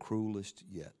be the cruelest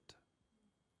yet.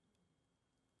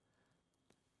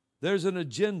 There's an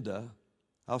agenda.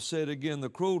 I'll say it again. The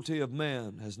cruelty of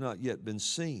man has not yet been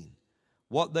seen.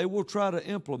 What they will try to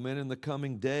implement in the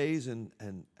coming days and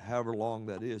however long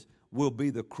that is will be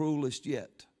the cruelest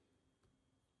yet.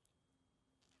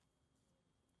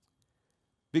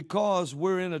 Because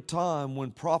we're in a time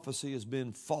when prophecy has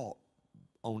been fought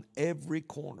on every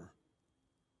corner.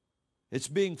 It's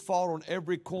being fought on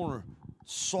every corner.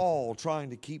 Saul trying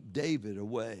to keep David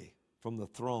away from the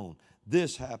throne.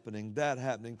 This happening, that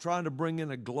happening, trying to bring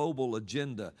in a global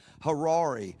agenda.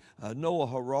 Noah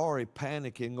Harari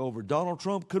panicking over Donald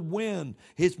Trump could win.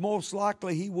 It's most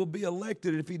likely he will be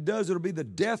elected. If he does, it'll be the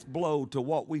death blow to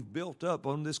what we've built up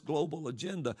on this global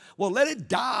agenda. Well, let it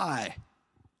die.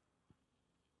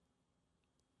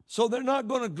 So they're not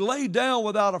going to lay down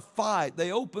without a fight.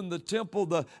 They opened the temple.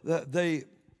 They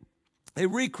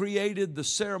recreated the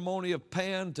ceremony of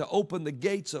Pan to open the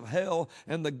gates of hell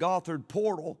and the Gothard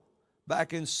portal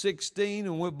back in 16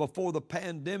 and went before the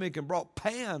pandemic and brought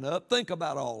Pan up. Think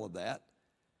about all of that.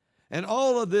 And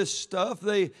all of this stuff,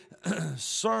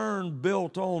 CERN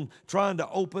built on trying to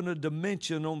open a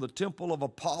dimension on the temple of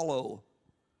Apollo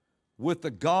with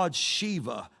the god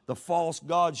Shiva, the false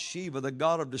god Shiva, the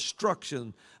god of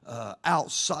destruction,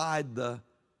 outside the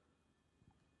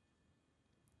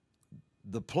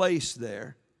place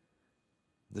there.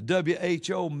 The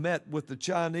WHO met with the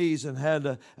Chinese and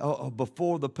had,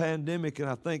 before the pandemic, and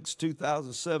I think it's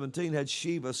 2017, had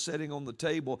Shiva sitting on the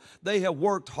table. They have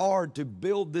worked hard to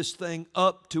build this thing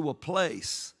up to a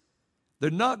place.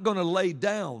 They're not going to lay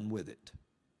down with it.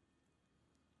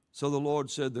 So the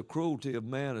Lord said, the cruelty of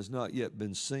man has not yet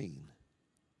been seen.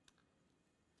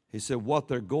 He said, what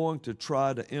they're going to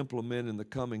try to implement in the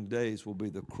coming days will be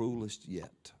the cruelest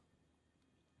yet.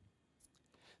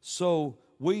 So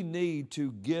we need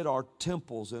to get our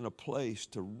temples in a place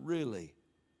to really,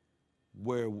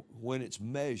 where when it's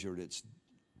measured, it's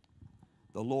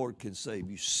the Lord can say, have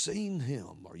you seen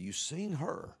him or you seen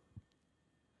her?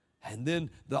 And then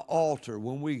the altar,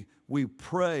 when we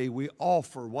pray, we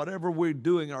offer whatever we're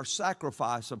doing, our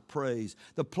sacrifice of praise.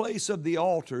 The place of the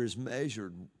altar is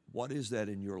measured. What is that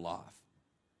in your life?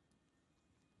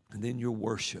 And then your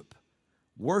worship.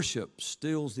 Worship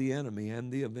stills the enemy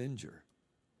and the avenger.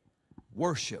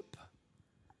 Worship.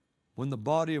 When the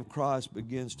body of Christ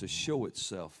begins to show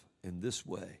itself in this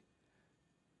way,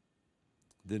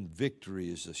 then victory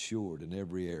is assured in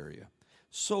every area.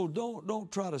 So don't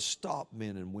try to stop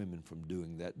men and women from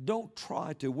doing that. Don't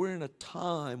try to. We're in a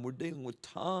time, we're dealing with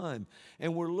time,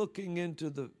 and we're looking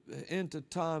into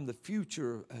time, the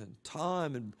future and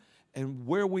time and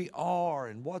where we are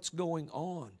and what's going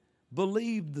on.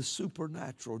 Believe the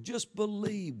supernatural. Just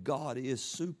believe God is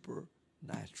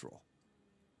supernatural.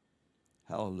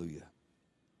 Hallelujah.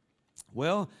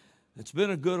 Well, it's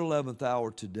been a good 11th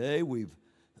hour today. We've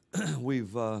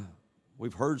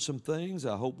heard some things.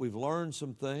 I hope we've learned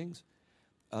some things.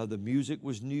 The music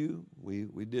was new.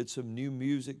 We did some new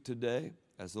music today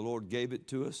as the Lord gave it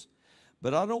to us.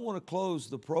 But I don't want to close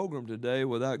the program today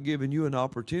without giving you an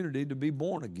opportunity to be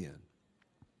born again.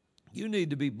 You need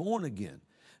to be born again.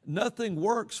 Nothing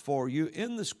works for you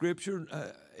in the Scripture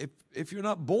if you're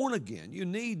not born again. You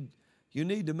need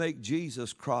to make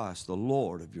Jesus Christ the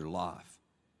Lord of your life.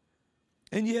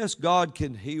 And yes, God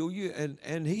can heal you,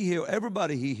 and He healed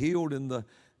everybody. He healed in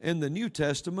the New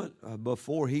Testament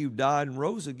before He died and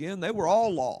rose again. They were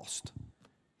all lost.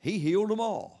 He healed them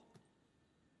all.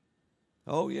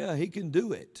 Oh yeah, He can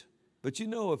do it. But you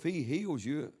know, if He heals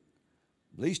you,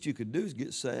 least you could do is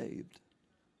get saved.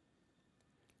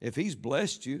 If He's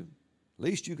blessed you,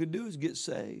 least you could do is get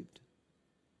saved.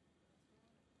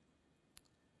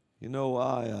 You know,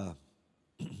 I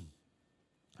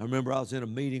remember I was in a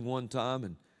meeting one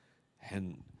time,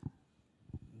 and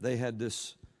they had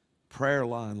this prayer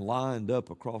line lined up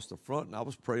across the front, and I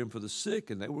was praying for the sick,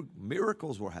 and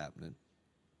miracles were happening.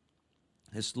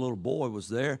 This little boy was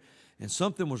there, and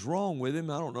something was wrong with him.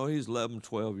 I don't know, he's 11,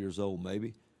 12 years old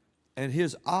maybe. And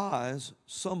his eyes,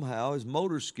 somehow, his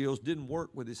motor skills didn't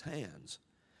work with his hands.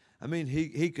 I mean,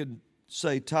 he could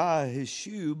say tie his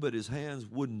shoe, but his hands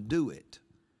wouldn't do it.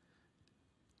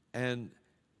 And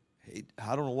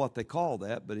I don't know what they call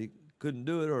that, but he couldn't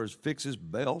do it or fix his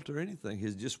belt or anything.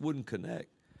 He just wouldn't connect.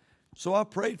 So I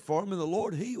prayed for him, and the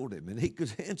Lord healed him, and he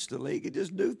could just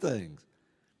do things.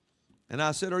 And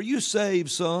I said, "Are you saved,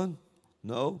 son?"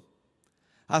 "No."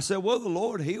 I said, "Well, the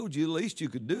Lord healed you. The least you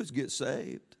could do is get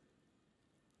saved."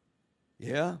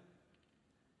 "Yeah."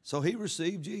 So he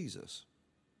received Jesus.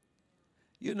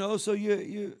 You know, so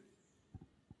He'll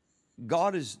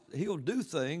do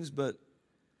things, but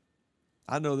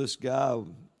I know this guy,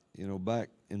 you know, back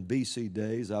in BC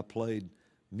days, I played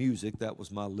music. That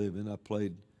was my living. I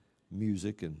played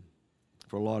music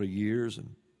for a lot of years.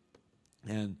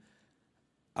 And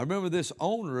I remember this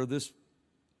owner of this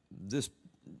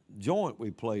joint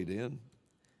we played in,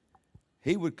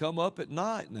 he would come up at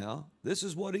night now. This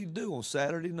is what he'd do on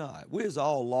Saturday night. We was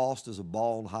all lost as a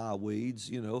ball in high weeds,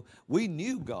 you know. We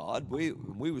knew God. We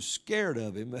were scared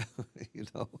of Him, you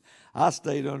know. I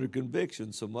stayed under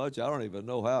conviction so much, I don't even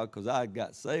know how, because I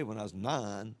got saved when I was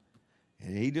 9,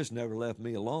 and He just never left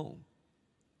me alone.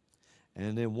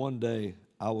 And then one day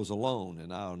I was alone,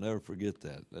 and I'll never forget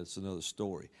that. That's another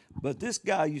story. But this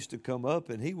guy used to come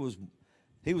up, and he was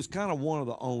kind of one of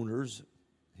the owners.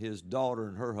 His daughter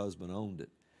and her husband owned it.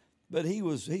 But he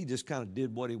just kind of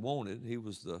did what he wanted. He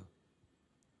was the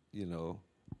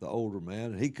older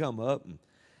man. And he'd come up and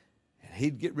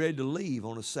he'd get ready to leave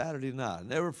on a Saturday night. I'll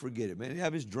never forget it, man. He'd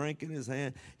have his drink in his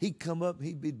hand. He'd come up and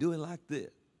he'd be doing like this.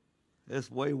 That's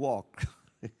the way he walked.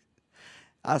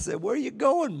 I said, "Where are you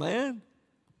going, man?"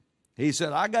 He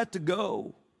said, "I got to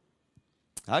go.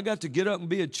 I got to get up and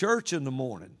be at church in the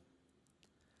morning."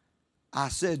 I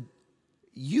said,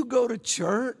 "You go to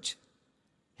church?"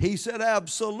 He said,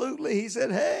 "Absolutely." He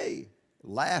said, "Hey,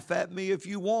 laugh at me if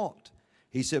you want."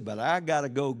 He said, "But I got to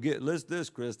go listen to this,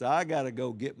 Krista, I got to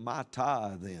go get my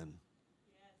tithe in."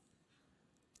 Yes.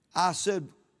 I said,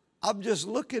 I'm just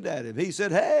looking at him. He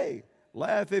said, "Hey,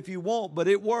 laugh if you want, but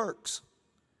it works.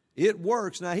 It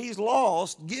works." Now, he's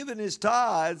lost, giving his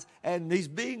tithes, and he's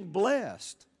being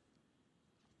blessed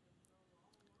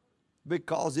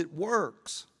because it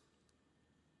works.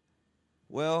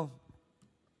 Well,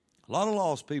 a lot of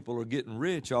lost people are getting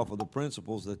rich off of the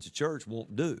principles that the church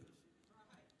won't do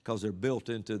because they're built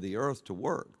into the earth to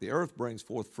work. The earth brings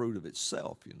forth fruit of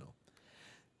itself, you know.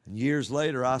 And years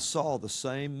later, I saw the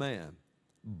same man,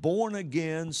 born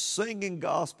again, singing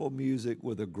gospel music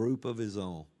with a group of his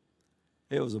own.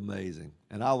 It was amazing.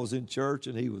 And I was in church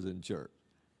and he was in church.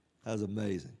 That was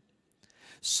amazing.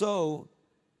 So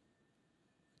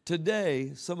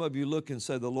Today, some of you look and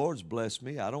say, the Lord's blessed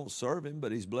me. I don't serve him,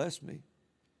 but he's blessed me.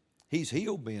 He's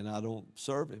healed me and I don't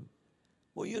serve him.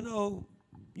 Well, you know,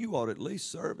 you ought to at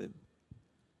least serve him.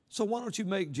 So why don't you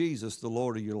make Jesus the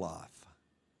Lord of your life?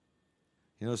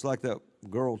 You know, it's like that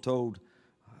girl told,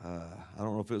 I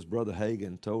don't know if it was Brother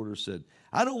Hagin, told her, said,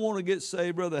 I don't want to get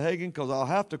saved, Brother Hagin, because I'll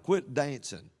have to quit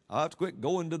dancing. I'll have to quit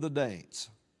going to the dance.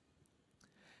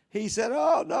 He said,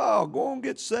 oh, no, go and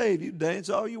get saved. You dance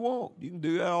all you want. You can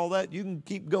do all that. You can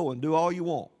keep going, do all you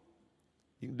want.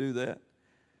 You can do that.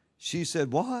 She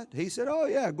said, what? He said, oh,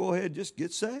 yeah, go ahead, just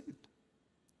get saved.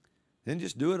 Then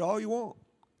just do it all you want.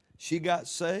 She got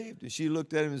saved, and she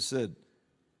looked at him and said,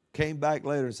 came back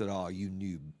later and said, oh, you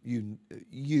knew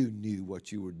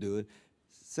what you were doing.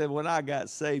 Said, when I got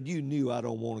saved, you knew I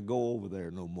don't want to go over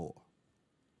there no more.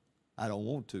 I don't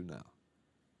want to now.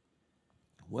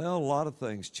 Well, a lot of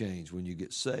things change when you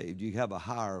get saved. You have a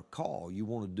higher call. You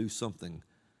want to do something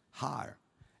higher.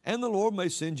 And the Lord may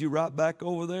send you right back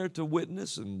over there to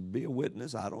witness and be a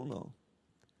witness. I don't know.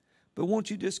 But won't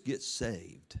you just get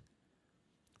saved?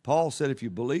 Paul said, if you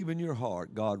believe in your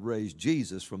heart God raised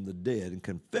Jesus from the dead and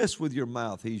confess with your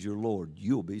mouth he's your Lord,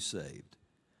 you'll be saved.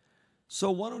 So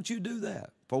why don't you do that?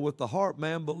 For with the heart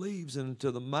man believes, and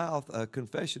to the mouth a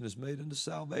confession is made unto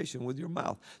salvation with your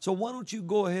mouth. So why don't you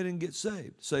go ahead and get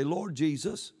saved? Say, Lord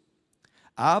Jesus,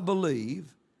 I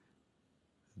believe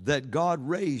that God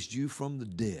raised you from the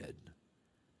dead.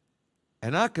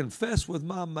 And I confess with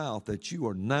my mouth that you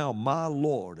are now my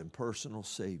Lord and personal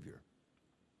Savior.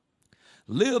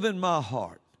 Live in my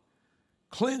heart.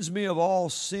 Cleanse me of all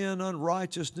sin,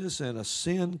 unrighteousness, and a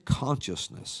sin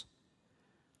consciousness.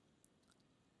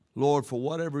 Lord, for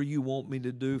whatever you want me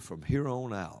to do from here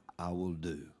on out, I will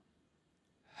do.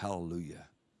 Hallelujah.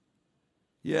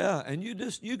 Yeah, and you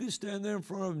can stand there in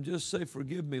front of him and just say,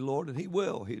 forgive me, Lord, and he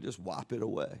will. He'll just wipe it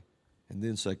away. And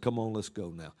then say, come on, let's go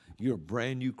now. You're a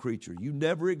brand new creature. You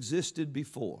never existed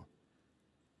before.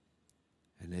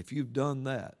 And if you've done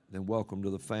that, then welcome to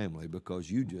the family,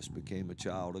 because you just became a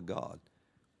child of God.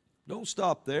 Don't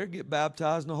stop there. Get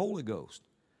baptized in the Holy Ghost.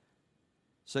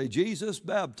 Say, Jesus,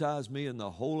 baptize me in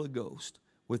the Holy Ghost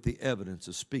with the evidence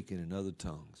of speaking in other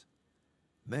tongues.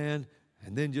 Man,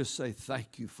 and then just say,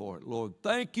 thank you for it, Lord.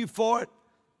 Thank you for it.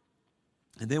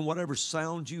 And then whatever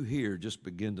sounds you hear, just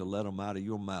begin to let them out of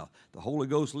your mouth. The Holy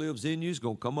Ghost lives in you. It's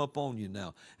going to come up on you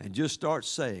now. And just start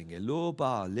saying,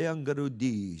 Eloba,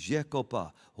 leangarudi,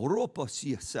 jekopa, oropa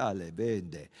siasale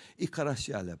vende,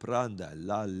 ikarashale pranda,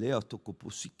 la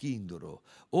leotokupusikindoro,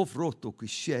 ofroto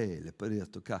kishele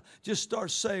periatoka. Just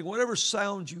start saying whatever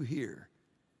sound you hear.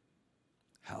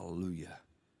 Hallelujah.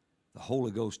 The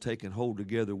Holy Ghost taking hold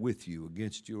together with you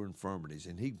against your infirmities.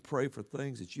 And he can pray for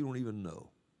things that you don't even know.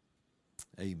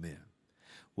 Amen.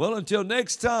 Well, until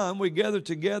next time we gather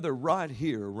together right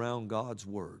here around God's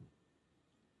Word,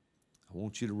 I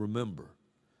want you to remember,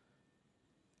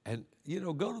 and,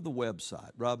 go to the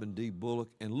website, Robin D. Bullock,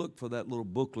 and look for that little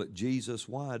booklet, Jesus,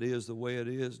 Why It Is the Way It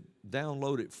Is.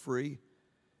 Download it free.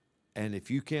 And if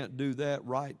you can't do that,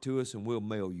 write to us and we'll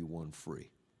mail you one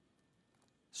free.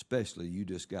 Especially you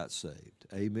just got saved.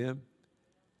 Amen.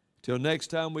 Till next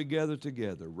time we gather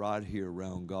together right here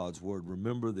around God's Word,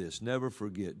 remember this, never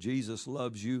forget, Jesus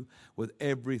loves you with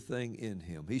everything in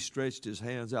him. He stretched his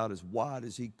hands out as wide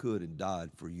as he could and died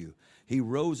for you. He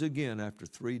rose again after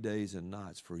 3 days and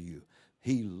nights for you.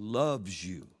 He loves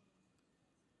you,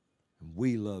 and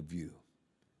we love you.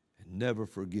 And never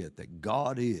forget that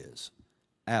God is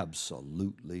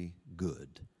absolutely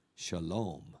good.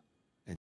 Shalom.